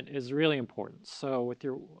efficient is really important. So with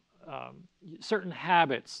your certain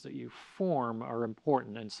habits that you form are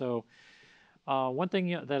important. And so one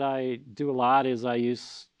thing that I do a lot is I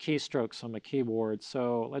use keystrokes on my keyboard.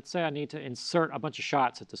 So let's say I need to insert a bunch of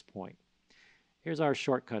shots at this point. Here's our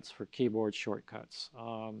shortcuts for keyboard shortcuts.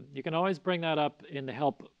 You can always bring that up in the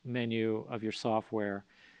help menu of your software.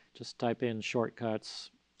 Just type in shortcuts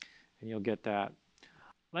and you'll get that.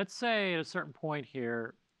 Let's say at a certain point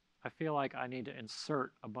here, I feel like I need to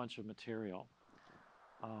insert a bunch of material.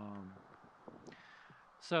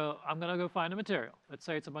 So I'm going to go find a material. Let's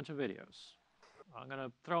say it's a bunch of videos. I'm going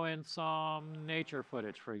to throw in some nature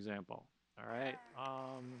footage, for example. All right.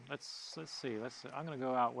 Let's see. I'm going to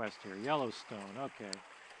go out west here. Yellowstone. Okay.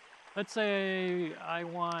 Let's say I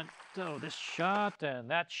want this shot and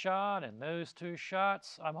that shot and those two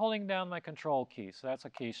shots. I'm holding down my control key, so that's a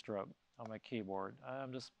keystroke on my keyboard.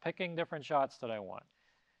 I'm just picking different shots that I want.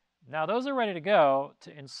 Now those are ready to go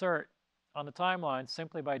to insert on the timeline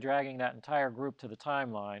simply by dragging that entire group to the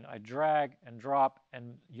timeline. I drag and drop,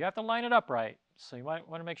 and you have to line it up right. So you might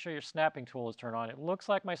want to make sure your snapping tool is turned on. It looks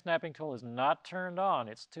like my snapping tool is not turned on.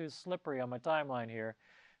 It's too slippery on my timeline here.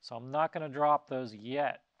 So I'm not going to drop those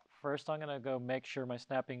yet. First, I'm going to go make sure my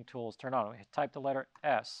snapping tool is turned on. I type the letter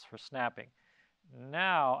S for snapping.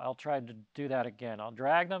 Now I'll try to do that again. I'll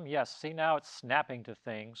drag them. Yes, see now it's snapping to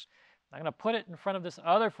things. I'm going to put it in front of this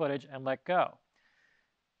other footage and let go.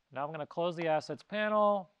 Now I'm going to close the Assets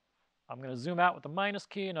panel. I'm going to zoom out with the minus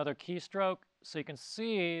key, another keystroke, so you can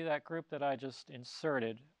see that group that I just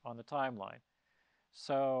inserted on the timeline.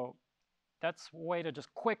 So that's a way to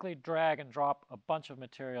just quickly drag and drop a bunch of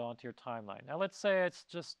material onto your timeline. Now let's say it's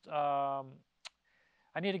just, I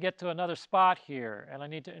need to get to another spot here, and I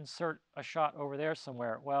need to insert a shot over there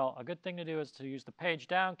somewhere. Well, a good thing to do is to use the page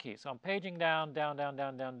down key. So I'm paging down, down, down,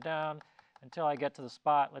 down, down, down, until I get to the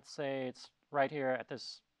spot. Let's say it's right here at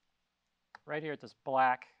this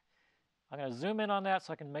black. I'm going to zoom in on that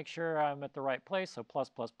so I can make sure I'm at the right place. So plus,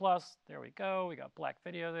 plus, plus. There we go. We got black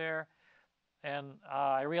video there. And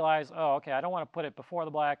I realize, oh, okay, I don't want to put it before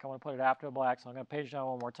the black. I want to put it after the black. So I'm going to page down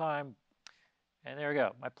one more time. And there we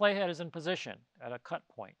go. My playhead is in position at a cut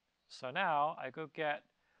point. So now I go get,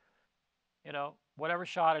 whatever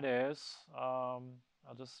shot it is. I'll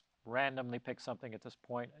just randomly pick something at this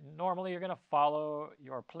point. Normally, you're going to follow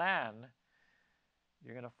your plan.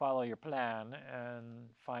 You're going to follow your plan and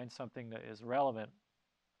find something that is relevant.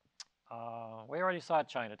 We already saw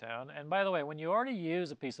Chinatown. And by the way, when you already use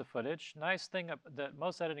a piece of footage, nice thing that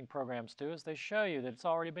most editing programs do is they show you that it's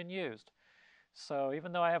already been used. So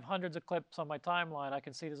even though I have hundreds of clips on my timeline, I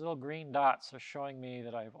can see these little green dots are showing me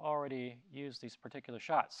that I've already used these particular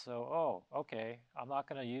shots. So, oh, okay, I'm not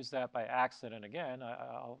going to use that by accident again.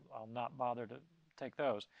 I'll not bother to take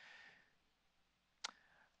those.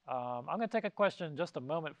 I'm going to take a question in just a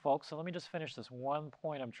moment, folks. So let me just finish this one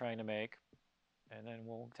point I'm trying to make, and then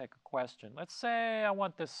we'll take a question. Let's say I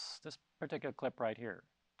want this particular clip right here.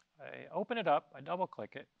 I open it up, I double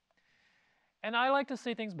click it, and I like to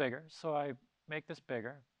see things bigger, so I make this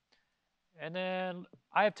bigger. And then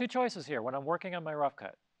I have two choices here when I'm working on my rough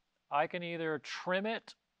cut. I can either trim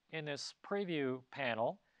it in this preview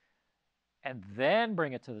panel and then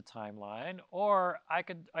bring it to the timeline, or I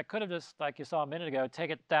could have just, like you saw a minute ago, take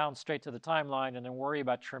it down straight to the timeline and then worry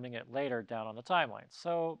about trimming it later down on the timeline.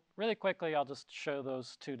 So really quickly, I'll just show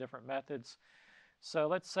those two different methods. So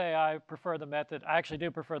let's say I prefer the method, I actually do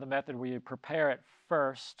prefer the method where you prepare it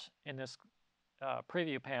first in this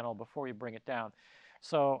preview panel before you bring it down.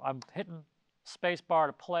 So I'm hitting spacebar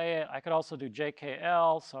to play it. I could also do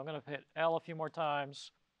JKL, so I'm going to hit L a few more times.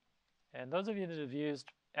 And those of you that have used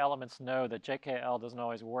Elements know that JKL doesn't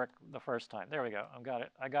always work the first time. There we go.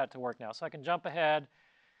 I got it to work now. So I can jump ahead,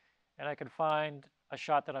 and I can find a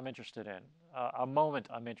shot that I'm interested in, a moment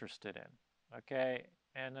I'm interested in. Okay,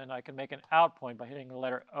 and then I can make an out point by hitting the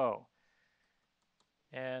letter O.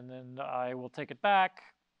 And then I will take it back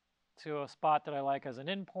to a spot that I like as an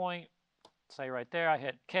in point. Say right there, I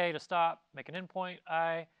hit K to stop, make an in point.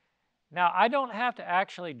 Now I don't have to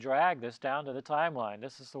actually drag this down to the timeline.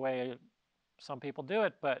 This is the way some people do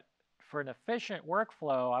it, but for an efficient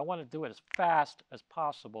workflow, I want to do it as fast as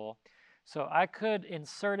possible. So I could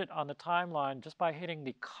insert it on the timeline just by hitting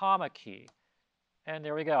the comma key. And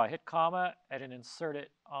there we go. I hit comma and then insert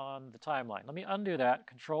it on the timeline. Let me undo that,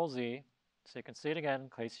 Control Z, so you can see it again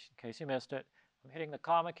in case you missed it. I'm hitting the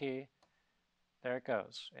comma key. There it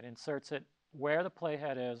goes. It inserts it where the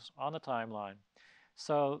playhead is on the timeline.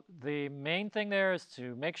 So the main thing there is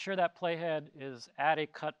to make sure that playhead is at a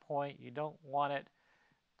cut point. You don't want it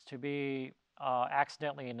to be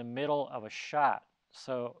accidentally in the middle of a shot.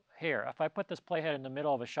 So here, if I put this playhead in the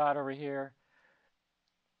middle of a shot over here,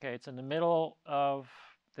 okay, it's in the middle of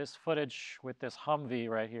this footage with this Humvee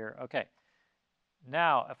right here. Okay,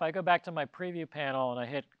 now if I go back to my preview panel and I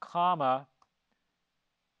hit comma,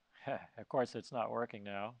 of course it's not working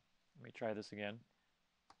now. Let me try this again.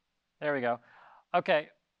 There we go. Okay,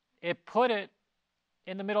 it put it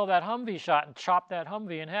in the middle of that Humvee shot and chopped that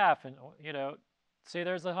Humvee in half. And, you know, see,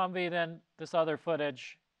 there's the Humvee, then this other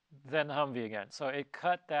footage, then the Humvee again. So it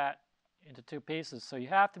cut that into two pieces. So you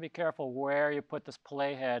have to be careful where you put this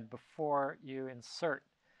playhead before you insert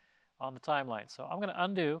on the timeline. So I'm going to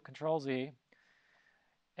undo, Control Z,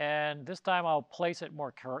 and this time I'll place it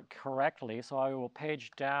more correctly. So I will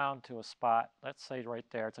page down to a spot. Let's say right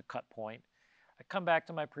there, it's a cut point. I come back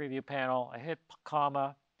to my preview panel, I hit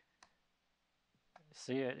comma.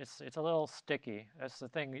 See, it's a little sticky. That's the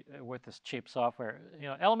thing with this cheap software. You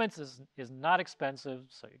know, Elements is not expensive,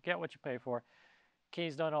 so you get what you pay for.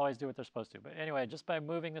 Keys don't always do what they're supposed to. But anyway, just by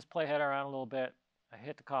moving this playhead around a little bit, I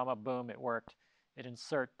hit the comma, boom, it worked. It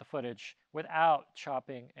insert the footage without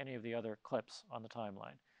chopping any of the other clips on the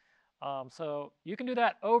timeline. So you can do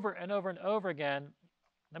that over and over and over again.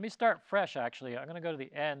 Let me start fresh, actually. I'm going to go to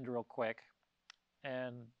the end real quick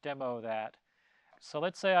and demo that. So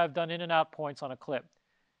let's say I've done in and out points on a clip.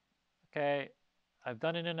 Okay, I've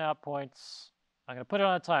done in and out points. I'm going to put it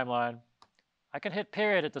on a timeline. I can hit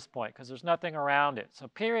period at this point because there's nothing around it. So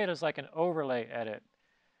period is like an overlay edit.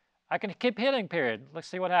 I can keep hitting period. Let's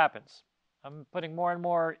see what happens. I'm putting more and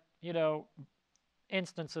more, you know,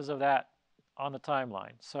 instances of that on the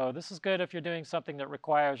timeline. So this is good if you're doing something that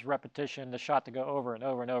requires repetition, the shot to go over and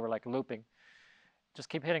over and over like looping. Just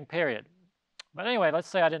keep hitting period. But anyway, let's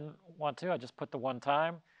say I didn't want to. I just put the one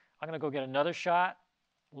time. I'm going to go get another shot,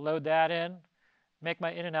 load that in, make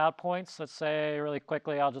my in and out points. Let's say really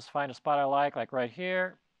quickly I'll just find a spot I like right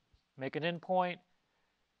here, make an in point,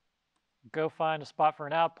 go find a spot for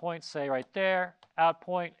an out point, say right there, out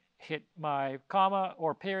point, hit my comma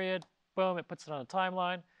or period, boom, it puts it on the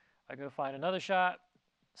timeline. I go find another shot,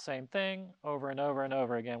 same thing, over and over and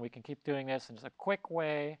over again. We can keep doing this, and it's a quick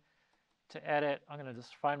way to edit. I'm going to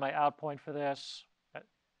just find my out point for this.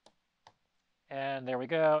 And there we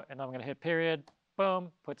go. And I'm going to hit period.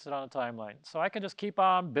 Boom, puts it on the timeline. So I can just keep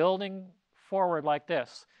on building forward like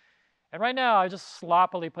this. And right now, I just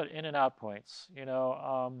sloppily put in and out points. You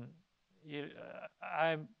know,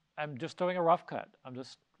 I'm just doing a rough cut.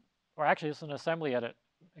 Or actually, it's an assembly edit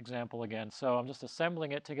example again. So I'm just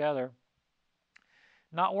assembling it together,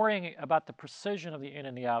 not worrying about the precision of the in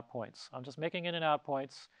and the out points. I'm just making in and out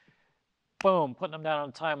points. Boom, putting them down on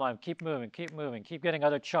the timeline, keep moving, keep getting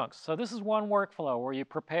other chunks. So this is one workflow where you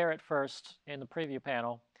prepare it first in the preview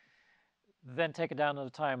panel, then take it down to the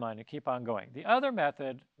timeline and keep on going. The other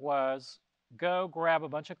method was go grab a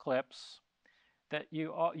bunch of clips that you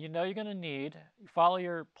know you're going to need. Follow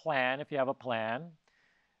your plan if you have a plan.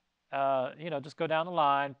 You know, just go down the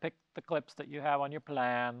line, pick the clips that you have on your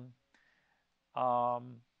plan.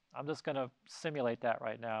 I'm just going to simulate that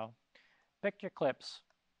right now. Pick your clips.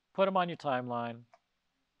 Put them on your timeline,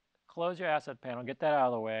 close your asset panel, get that out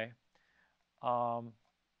of the way.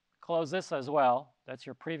 Close this as well. That's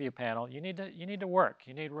your preview panel. You need to work.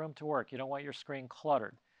 You need room to work. You don't want your screen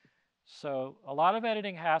cluttered. So a lot of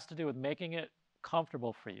editing has to do with making it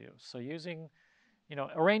comfortable for you. So using, you know,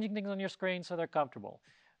 arranging things on your screen so they're comfortable.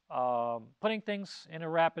 Putting things in a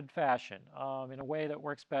rapid fashion, in a way that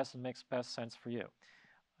works best and makes best sense for you.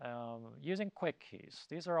 Using quick keys.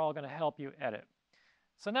 These are all going to help you edit.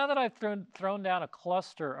 So now that I've thrown down a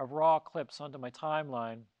cluster of raw clips onto my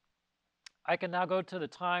timeline, I can now go to the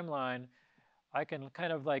timeline. I can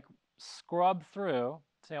kind of like scrub through.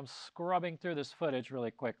 Say I'm scrubbing through this footage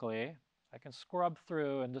really quickly. I can scrub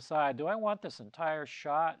through and decide, do I want this entire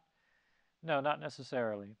shot? No, not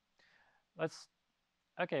necessarily.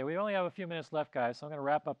 Okay, we only have a few minutes left, guys, so I'm going to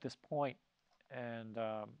wrap up this point and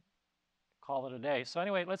call it a day. So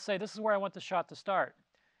anyway, let's say this is where I want the shot to start.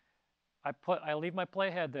 I leave my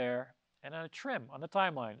playhead there, and I trim on the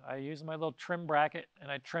timeline. I use my little trim bracket,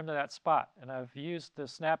 and I trim to that spot. And I've used the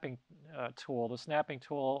snapping tool. The snapping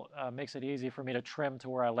tool makes it easy for me to trim to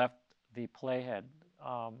where I left the playhead.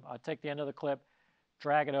 I take the end of the clip,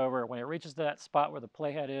 drag it over. When it reaches that spot where the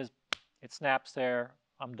playhead is, it snaps there.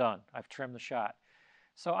 I'm done. I've trimmed the shot.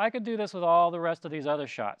 So I could do this with all the rest of these other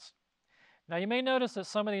shots. Now you may notice that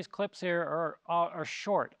some of these clips here are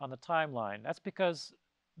short on the timeline. That's because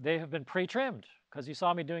they have been pre-trimmed, because you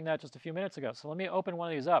saw me doing that just a few minutes ago. So let me open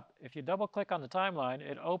one of these up. If you double click on the timeline,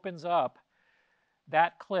 it opens up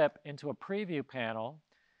that clip into a preview panel.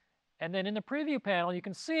 And then in the preview panel, you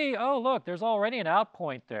can see, oh, look, there's already an out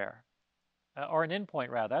point there, or an in point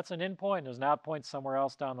rather. That's an in point, and there's an out point somewhere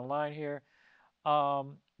else down the line here.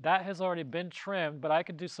 That has already been trimmed, but I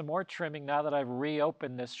could do some more trimming now that I've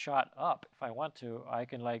reopened this shot up. If I want to, I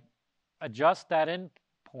can like adjust that in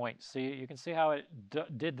point. See, you can see how it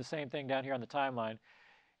did the same thing down here on the timeline.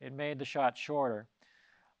 It made the shot shorter.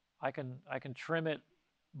 I can trim it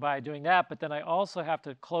by doing that, but then I also have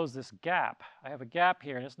to close this gap. I have a gap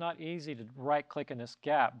here, and it's not easy to right-click in this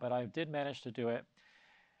gap, but I did manage to do it.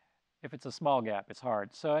 If it's a small gap, it's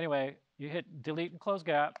hard. So anyway, you hit delete and close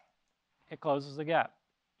gap, it closes the gap.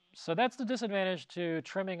 So that's the disadvantage to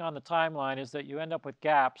trimming on the timeline, is that you end up with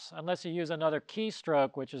gaps unless you use another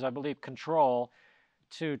keystroke, which is, I believe, Control,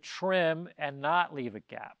 to trim and not leave a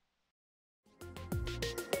gap.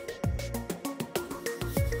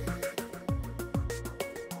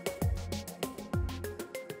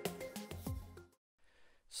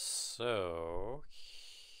 So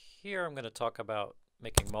here I'm going to talk about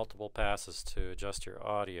making multiple passes to adjust your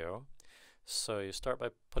audio. So you start by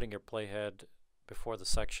putting your playhead before the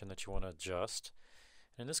section that you want to adjust.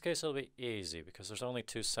 In this case it'll be easy because there's only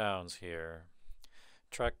two sounds here.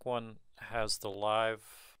 Track 1 has the live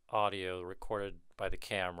audio recorded by the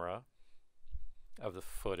camera of the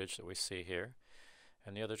footage that we see here,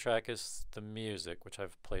 and the other track is the music, which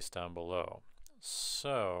I've placed down below.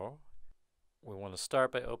 So we want to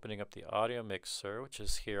start by opening up the audio mixer, which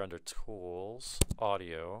is here under Tools,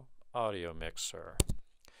 Audio, Audio Mixer.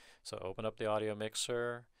 So open up the audio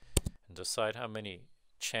mixer and decide how many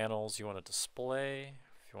channels you want to display.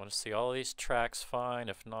 If you want to see all of these tracks, fine.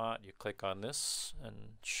 If not, you click on this and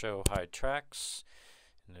show hide tracks,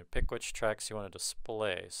 and then pick which tracks you want to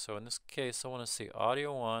display. So in this case I want to see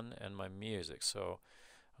audio 1 and my music, so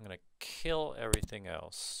I'm going to kill everything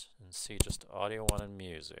else and see just audio 1 and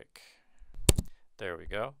music. There we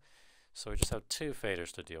go. So we just have two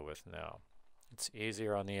faders to deal with now. It's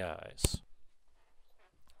easier on the eyes.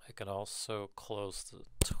 I can also close the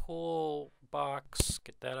toolbox,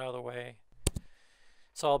 get that out of the way.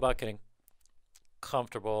 It's all about getting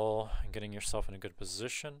comfortable and getting yourself in a good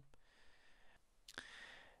position.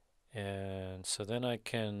 And so then I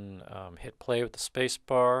can hit play with the space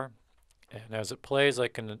bar, and as it plays I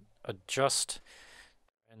can adjust.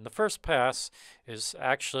 And the first pass is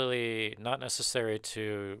actually not necessary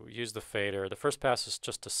to use the fader. The first pass is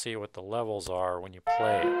just to see what the levels are when you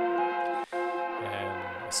play it.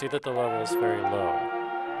 And I see that the level is very low.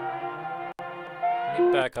 Let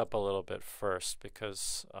me back up a little bit first,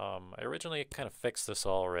 because I originally kind of fixed this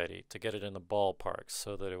already to get it in the ballpark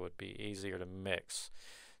so that it would be easier to mix.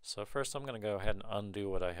 So first I'm going to go ahead and undo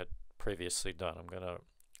what I had previously done. I'm going to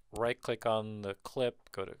right click on the clip,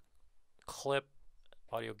 go to Clip,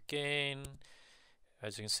 Audio Gain.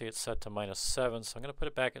 As you can see, it's set to -7, so I'm going to put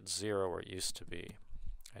it back at 0 where it used to be.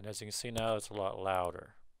 And as you can see now, it's a lot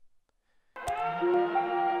louder.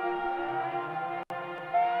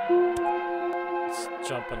 It's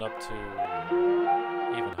jumping up to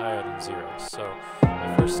even higher than 0. So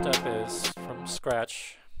the first step is, from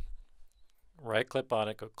scratch, right click on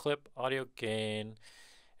it, go Clip, Audio Gain,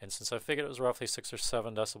 and since I figured it was roughly 6 or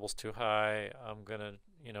 7 decibels too high, I'm going to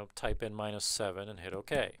type in -7 and hit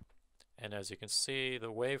OK. And as you can see,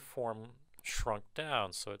 the waveform shrunk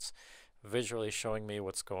down, so it's visually showing me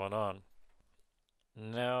what's going on.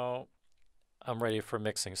 Now I'm ready for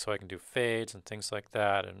mixing, so I can do fades and things like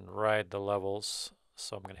that and ride the levels.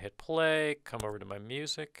 So I'm going to hit play, come over to my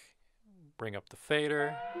music, bring up the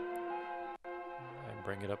fader, and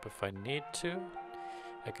bring it up if I need to.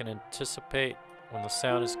 I can anticipate when the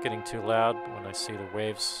sound is getting too loud when I see the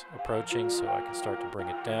waves approaching, so I can start to bring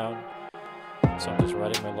it down. So I'm just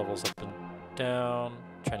riding my levels up and down,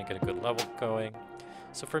 trying to get a good level going.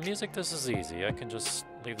 So for music this is easy. I can just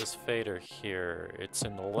leave this fader here. It's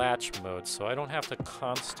in the latch mode, so I don't have to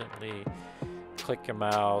constantly click your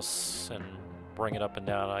mouse and bring it up and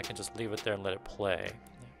down. I can just leave it there and let it play.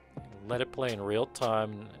 Let it play in real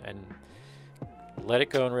time, and let it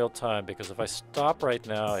go in real time, because if I stop right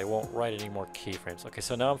now it won't write any more keyframes. Okay,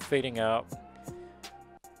 so now I'm fading out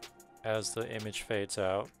as the image fades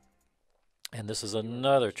out, and this is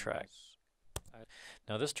another track.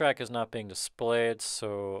 Now this track is not being displayed,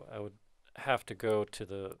 so I would have to go to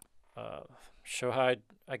the show hide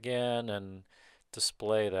again and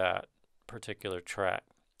display that particular track.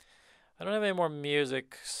 I don't have any more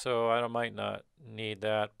music, so I might not need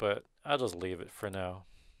that, but I'll just leave it for now.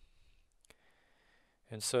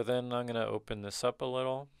 And so then I'm going to open this up a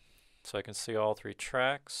little so I can see all 3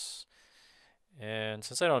 tracks. And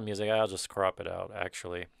since I don't have music, I'll just crop it out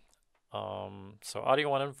actually. So audio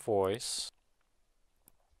 1 and voice.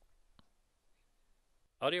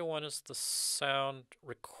 audio 1 is the sound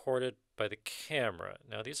recorded by the camera.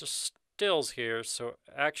 Now these are stills here, so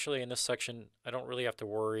actually in this section I don't really have to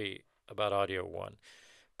worry about audio 1.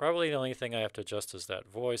 Probably the only thing I have to adjust is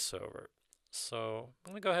that voiceover. So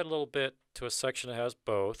I'm going to go ahead a little bit to a section that has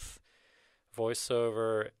both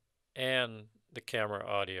voiceover and the camera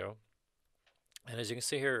audio. And as you can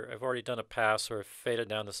see here, I've already done a pass or faded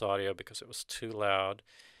down this audio because it was too loud.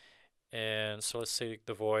 And so let's see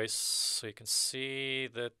the voice. So you can see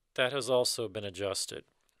that that has also been adjusted.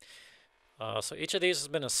 So each of these has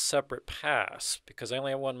been a separate pass because I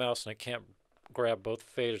only have one mouse and I can't grab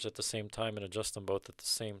both faders at the same time and adjust them both at the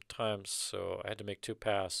same time. So I had to make two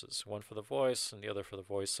passes, one for the voice and the other for the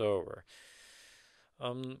voiceover.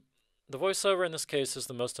 The voiceover in this case is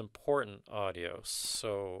the most important audio.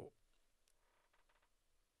 So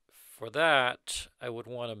for that, I would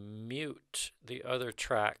want to mute the other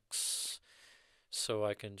tracks so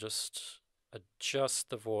I can just adjust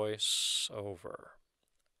the voice over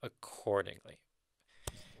accordingly.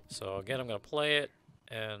 So again, I'm going to play it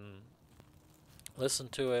and listen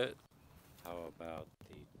to it. How about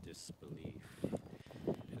the disbelief?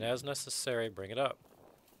 And as necessary, bring it up.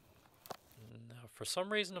 Now, for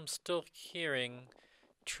some reason, I'm still hearing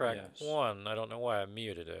track 1. I don't know why I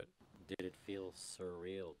muted it. Did it feel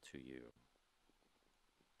surreal to you?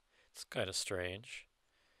 It's kind of strange.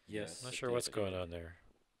 Yes. I'm not sure what's going on there.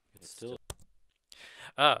 It's still...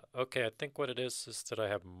 Okay, I think what it is that I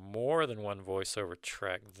have more than one voiceover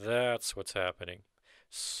track. That's what's happening.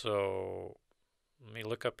 So let me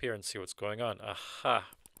look up here and see what's going on. Aha!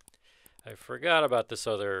 I forgot about this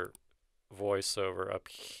other voiceover up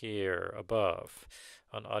here above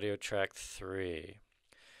on audio track 3.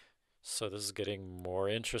 So this is getting more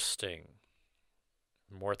interesting,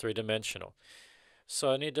 more three-dimensional.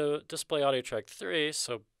 So I need to display audio track 3.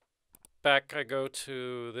 So back I go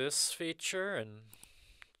to this feature and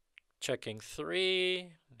checking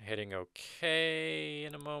 3, hitting OK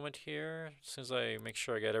in a moment here, as soon as I make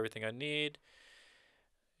sure I get everything I need.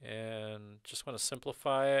 And just want to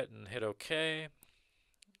simplify it and hit OK.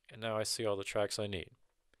 And now I see all the tracks I need.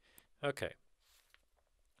 Okay.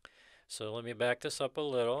 So let me back this up a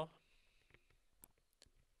little.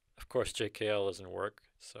 Of course, JKL doesn't work,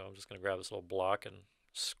 so I'm just going to grab this little block and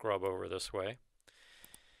scrub over this way.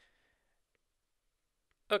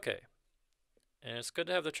 Okay. And it's good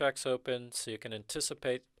to have the tracks open so you can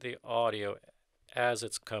anticipate the audio as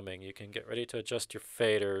it's coming. You can get ready to adjust your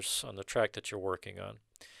faders on the track that you're working on.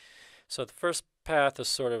 So the first path is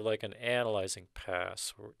sort of like an analyzing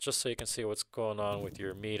pass, just so you can see what's going on with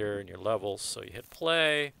your meter and your levels. So you hit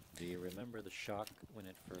play. Do you remember the shock when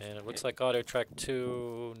it first And it looks like audio track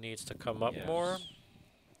 2 needs to come up more.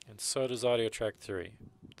 And so does audio track 3.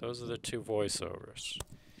 Those are the two voiceovers.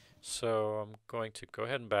 So I'm going to go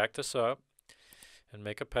ahead and back this up and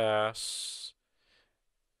make a pass.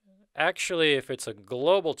 Actually, if it's a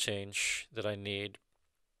global change that I need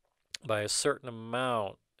by a certain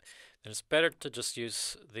amount, then it's better to just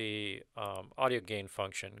use the audio gain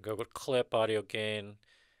function. Go with clip audio gain.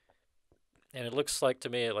 And it looks like to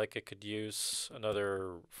me like it could use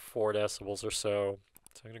another 4 decibels or so.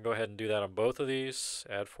 So I'm going to go ahead and do that on both of these.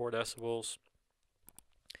 Add 4 decibels.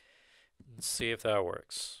 And see if that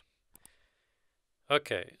works.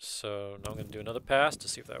 Okay, so now I'm going to do another pass to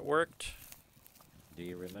see if that worked. Do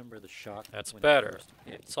you remember the shock? That's when better. It first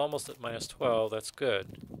hit? It's almost at minus 12. That's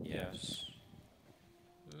good. Yes.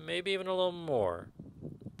 Maybe even a little more.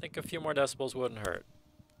 I think a few more decibels wouldn't hurt.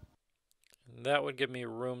 And that would give me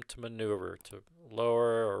room to maneuver, to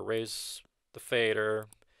lower or raise the fader.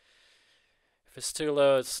 If it's too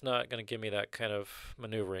low, it's not going to give me that kind of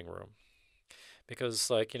maneuvering room. Because,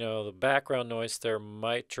 like, you know, the background noise there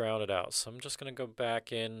might drown it out. So I'm just going to go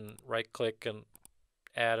back in, right-click, and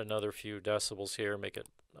add another few decibels here. Make it,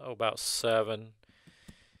 about 7.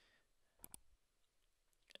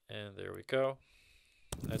 And there we go.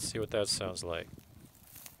 Let's see what that sounds like.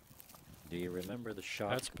 Do you remember the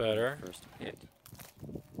shock? That's better. When it first hit?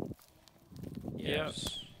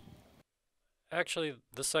 Yes. Actually,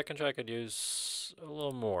 the second track could use a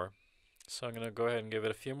little more. So I'm going to go ahead and give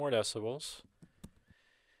it a few more decibels.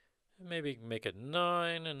 Maybe make it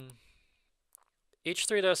 9, and each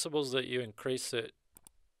 3 decibels that you increase it,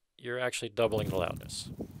 you're actually doubling the loudness.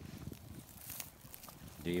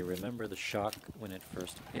 Do you remember the shock when it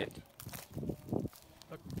first hit?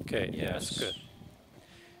 Okay, yeah, that's good.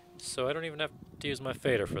 So I don't even have to use my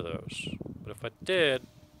fader for those. But if I did,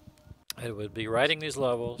 I would be writing these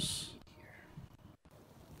levels,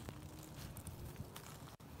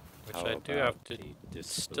 which I do have to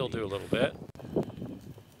still do a little bit.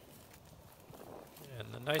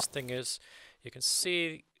 And the nice thing is, you can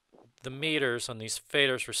see the meters on these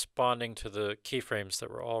faders responding to the keyframes that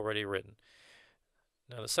were already written.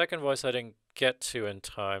 Now the second voice I didn't get to in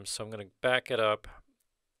time, so I'm going to back it up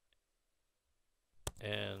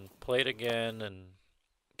and play it again and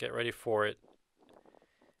get ready for it.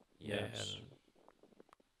 Yes. And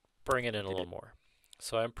bring it in a little more.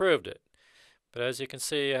 So I improved it. But as you can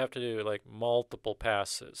see, you have to do like multiple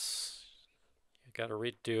passes. You got to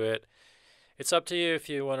redo it. It's up to you if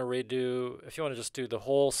you want to just do the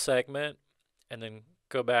whole segment and then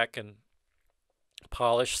go back and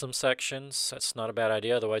polish some sections. That's not a bad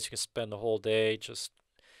idea. Otherwise, you can spend the whole day just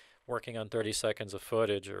working on 30 seconds of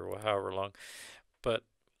footage or however long. But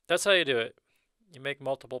that's how you do it. You make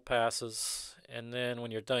multiple passes, and then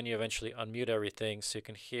when you're done, you eventually unmute everything so you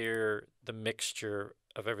can hear the mixture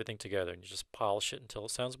of everything together, and you just polish it until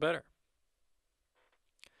it sounds better.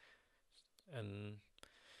 And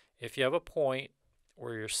if you have a point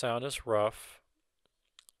where your sound is rough,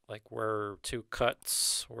 like where two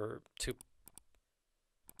cuts or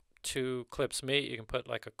two clips meet, you can put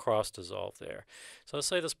like a cross dissolve there. So let's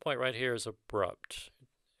say this point right here is abrupt.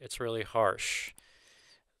 It's really harsh.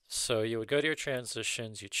 So you would go to your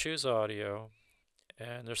transitions, you choose audio,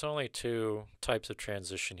 and there's only two types of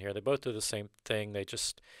transition here. They both do the same thing, they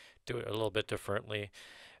just do it a little bit differently.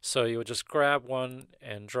 So you would just grab one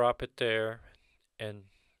and drop it there and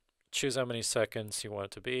choose how many seconds you want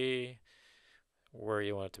it to be, where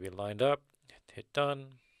you want it to be lined up, hit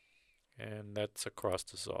done, and that's a cross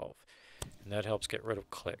dissolve. And that helps get rid of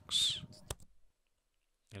clicks.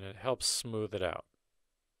 And it helps smooth it out.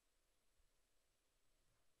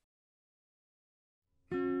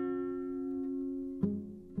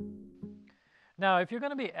 Now, if you're going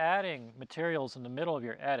to be adding materials in the middle of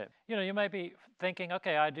your edit, you might be thinking,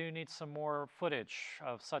 okay, I do need some more footage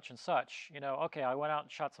of such and such. Okay, I went out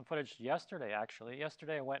and shot some footage yesterday, actually.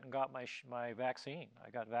 Yesterday, I went and got my vaccine. I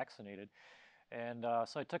got vaccinated. And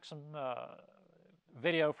so I took some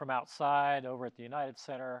video from outside over at the United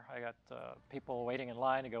Center. I got people waiting in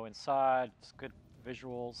line to go inside. It's good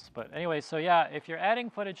visuals. But anyway, so yeah, if you're adding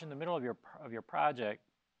footage in the middle of your project,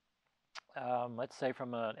 let's say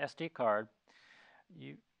from an SD card,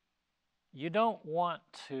 you don't want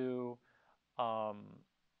to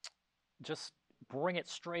just bring it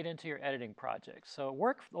straight into your editing project. So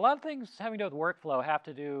a lot of things having to do with workflow have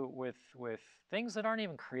to do with things that aren't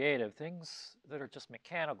even creative, things that are just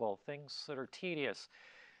mechanical, things that are tedious.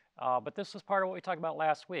 But this was part of what we talked about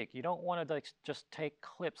last week. You don't want to just take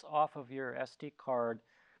clips off of your SD card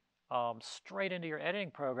straight into your editing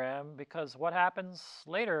program, because what happens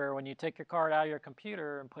later when you take your card out of your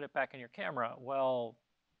computer and put it back in your camera? Well,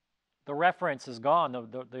 the reference is gone.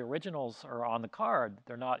 The originals are on the card.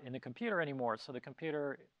 They're not in the computer anymore, so the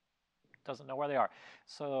computer doesn't know where they are.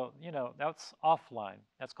 So, that's offline.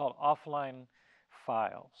 That's called offline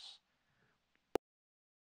files.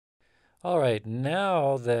 All right,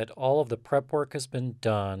 now that all of the prep work has been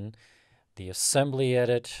done, the assembly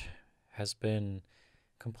edit has been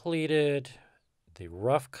completed, the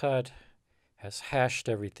rough cut has hashed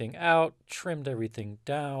everything out, trimmed everything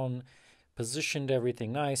down, positioned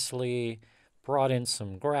everything nicely, brought in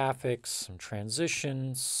some graphics, some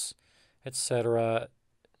transitions, etc.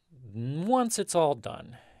 Once it's all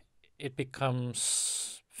done, it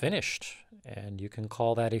becomes finished, and you can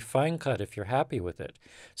call that a fine cut if you're happy with it.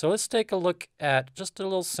 So let's take a look at just a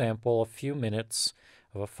little sample, a few minutes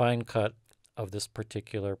of a fine cut of this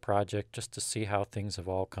particular project, just to see how things have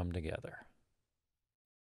all come together.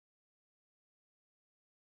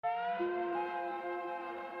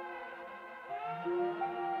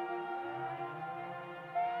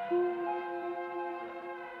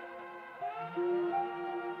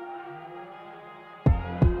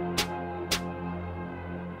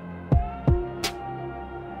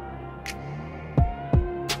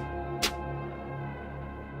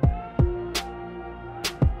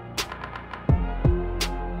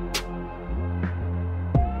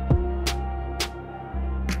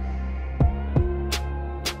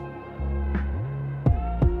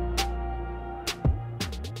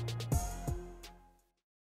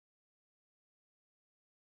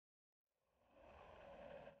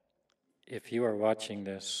 If you are watching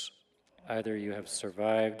this, either you have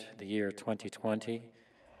survived the year 2020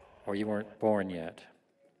 or you weren't born yet.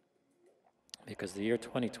 Because the year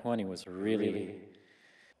 2020 was a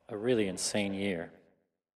really insane year.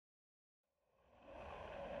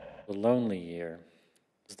 The lonely year.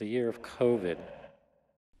 It was the year of COVID.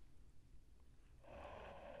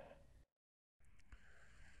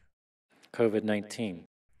 COVID-19.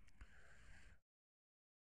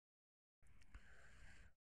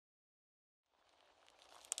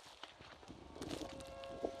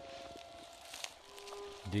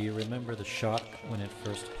 Do you remember the shock when it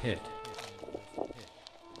first hit?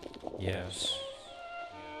 Yes.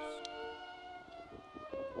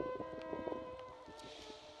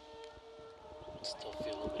 Still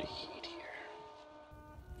feel a little bit of heat here.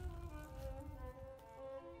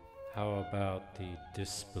 How about the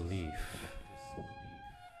disbelief?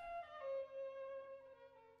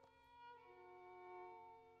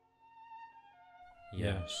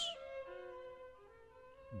 Yes.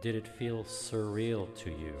 Did it feel surreal to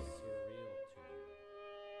you?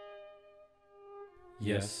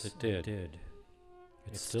 Yes, it did.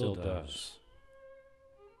 It still does.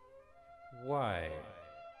 Why?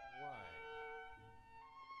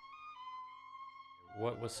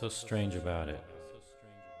 What was so strange about it?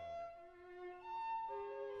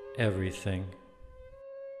 Everything.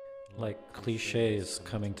 Like cliches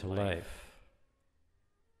coming to life.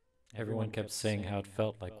 Everyone kept saying how it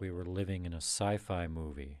felt like we were living in a sci-fi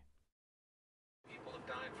movie. People have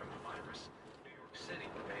died from the virus. New York City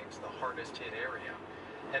remains the hardest hit area.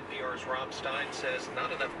 NPR's Rob Stein says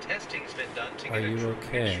not enough testing's been done to get a true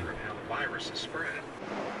picture of how the virus is spread.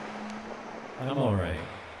 I'm alright.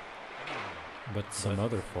 But some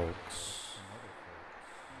other folks...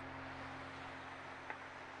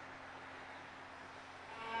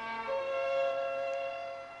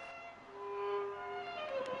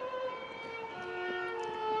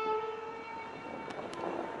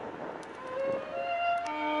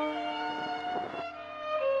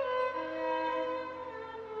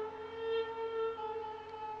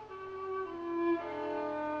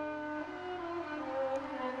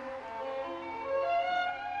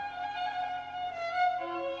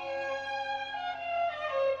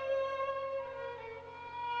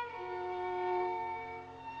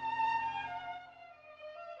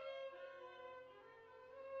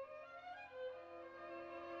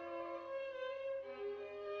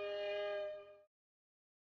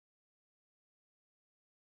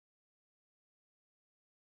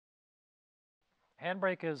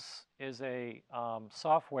 Handbrake is a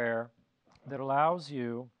software that allows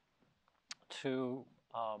you to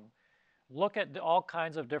look at all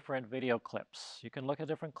kinds of different video clips. You can look at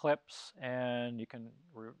different clips and you can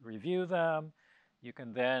review them. You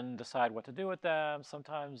can then decide what to do with them.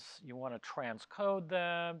 Sometimes you want to transcode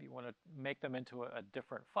them. You want to make them into a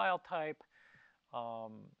different file type.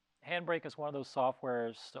 Handbrake is one of those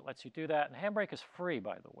softwares that lets you do that. And Handbrake is free,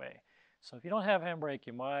 by the way. So if you don't have Handbrake,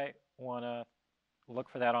 you might want to look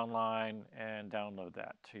for that online and download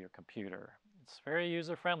that to your computer. It's very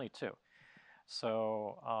user-friendly too.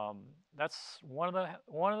 So that's one of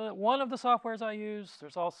the softwares I use.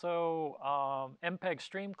 There's also MPEG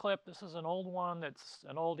Streamclip. This is an old one. That's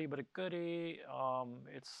an oldie but a goodie.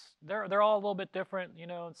 They're all a little bit different, you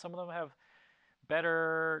know. And some of them have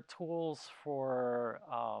better tools for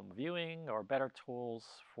viewing or better tools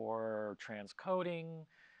for transcoding.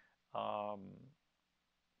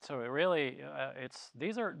 So it really,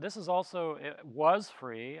 this is also, it was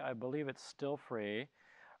free. I believe it's still free.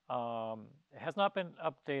 It has not been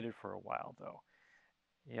updated for a while though.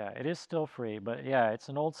 Yeah, it is still free, but yeah, it's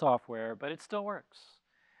an old software, but it still works.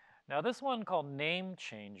 Now this one called Name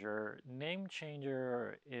Changer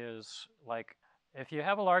is like, if you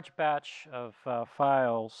have a large batch of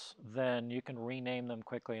files, then you can rename them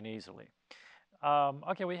quickly and easily.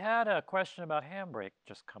 Okay, we had a question about Handbrake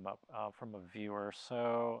just come up from a viewer.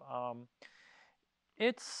 So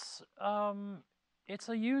it's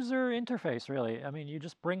a user interface, really. I mean, you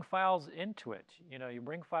just bring files into it. You know, you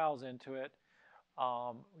bring files into it.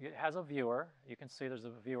 It has a viewer. You can see there's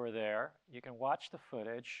a viewer there. You can watch the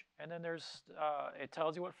footage, and then there's it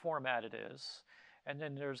tells you what format it is. And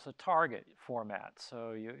then there's a target format.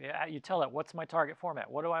 So you tell it, what's my target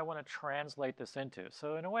format? What do I want to translate this into?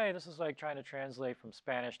 So in a way, this is like trying to translate from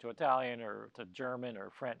Spanish to Italian or to German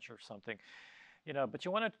or French or something. You know, but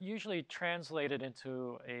you want to usually translate it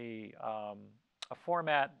into a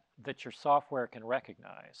format that your software can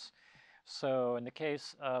recognize. So in the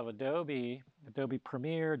case of Adobe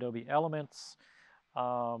Premiere, Adobe Elements,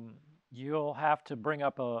 you'll have to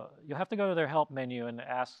go to their help menu and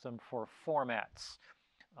ask them for formats.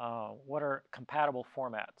 What are compatible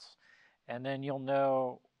formats? And then you'll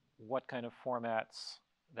know what kind of formats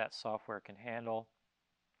that software can handle.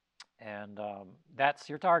 And that's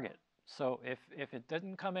your target. So if it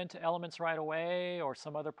didn't come into Elements right away or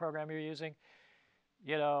some other program you're using,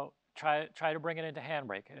 you know, try to bring it into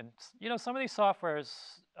Handbrake. And you know, some of these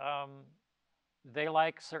softwares, they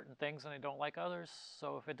like certain things and they don't like others.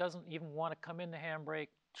 So if it doesn't even want to come into Handbrake,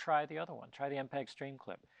 try the other one. Try the MPEG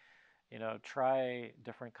Streamclip. You know, try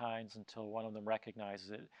different kinds until one of them recognizes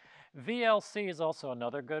it. VLC is also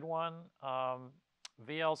another good one.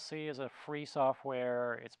 VLC is a free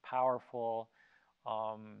software. It's powerful.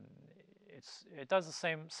 It does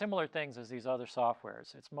the similar things as these other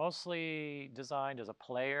softwares. It's mostly designed as a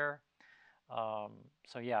player.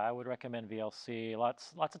 So yeah, I would recommend VLC.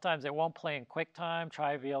 Lots of times it won't play in QuickTime.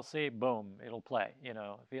 Try VLC, boom, it'll play. You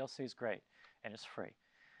know, VLC is great and it's free.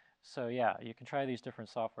 So yeah, you can try these different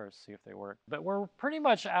softwares, see if they work. But we're pretty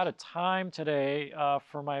much out of time today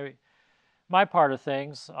for my part of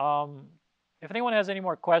things. If anyone has any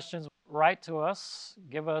more questions, write to us.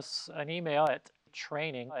 Give us an email at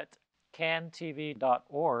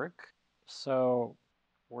training@cantv.org. So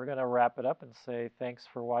we're going to wrap it up and say thanks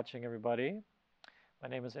for watching, everybody. My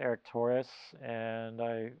name is Eric Torres, and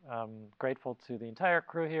I'm grateful to the entire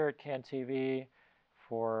crew here at CanTV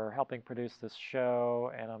for helping produce this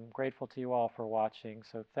show, and I'm grateful to you all for watching.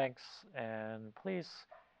 So thanks, and please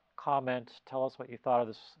comment, tell us what you thought of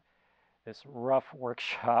this rough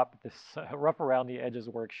workshop, this rough around the edges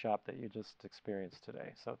workshop that you just experienced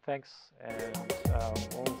today. So thanks, and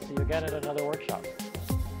we'll see you again at another workshop.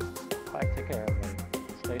 Bye, take care, everybody.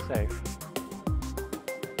 Stay safe.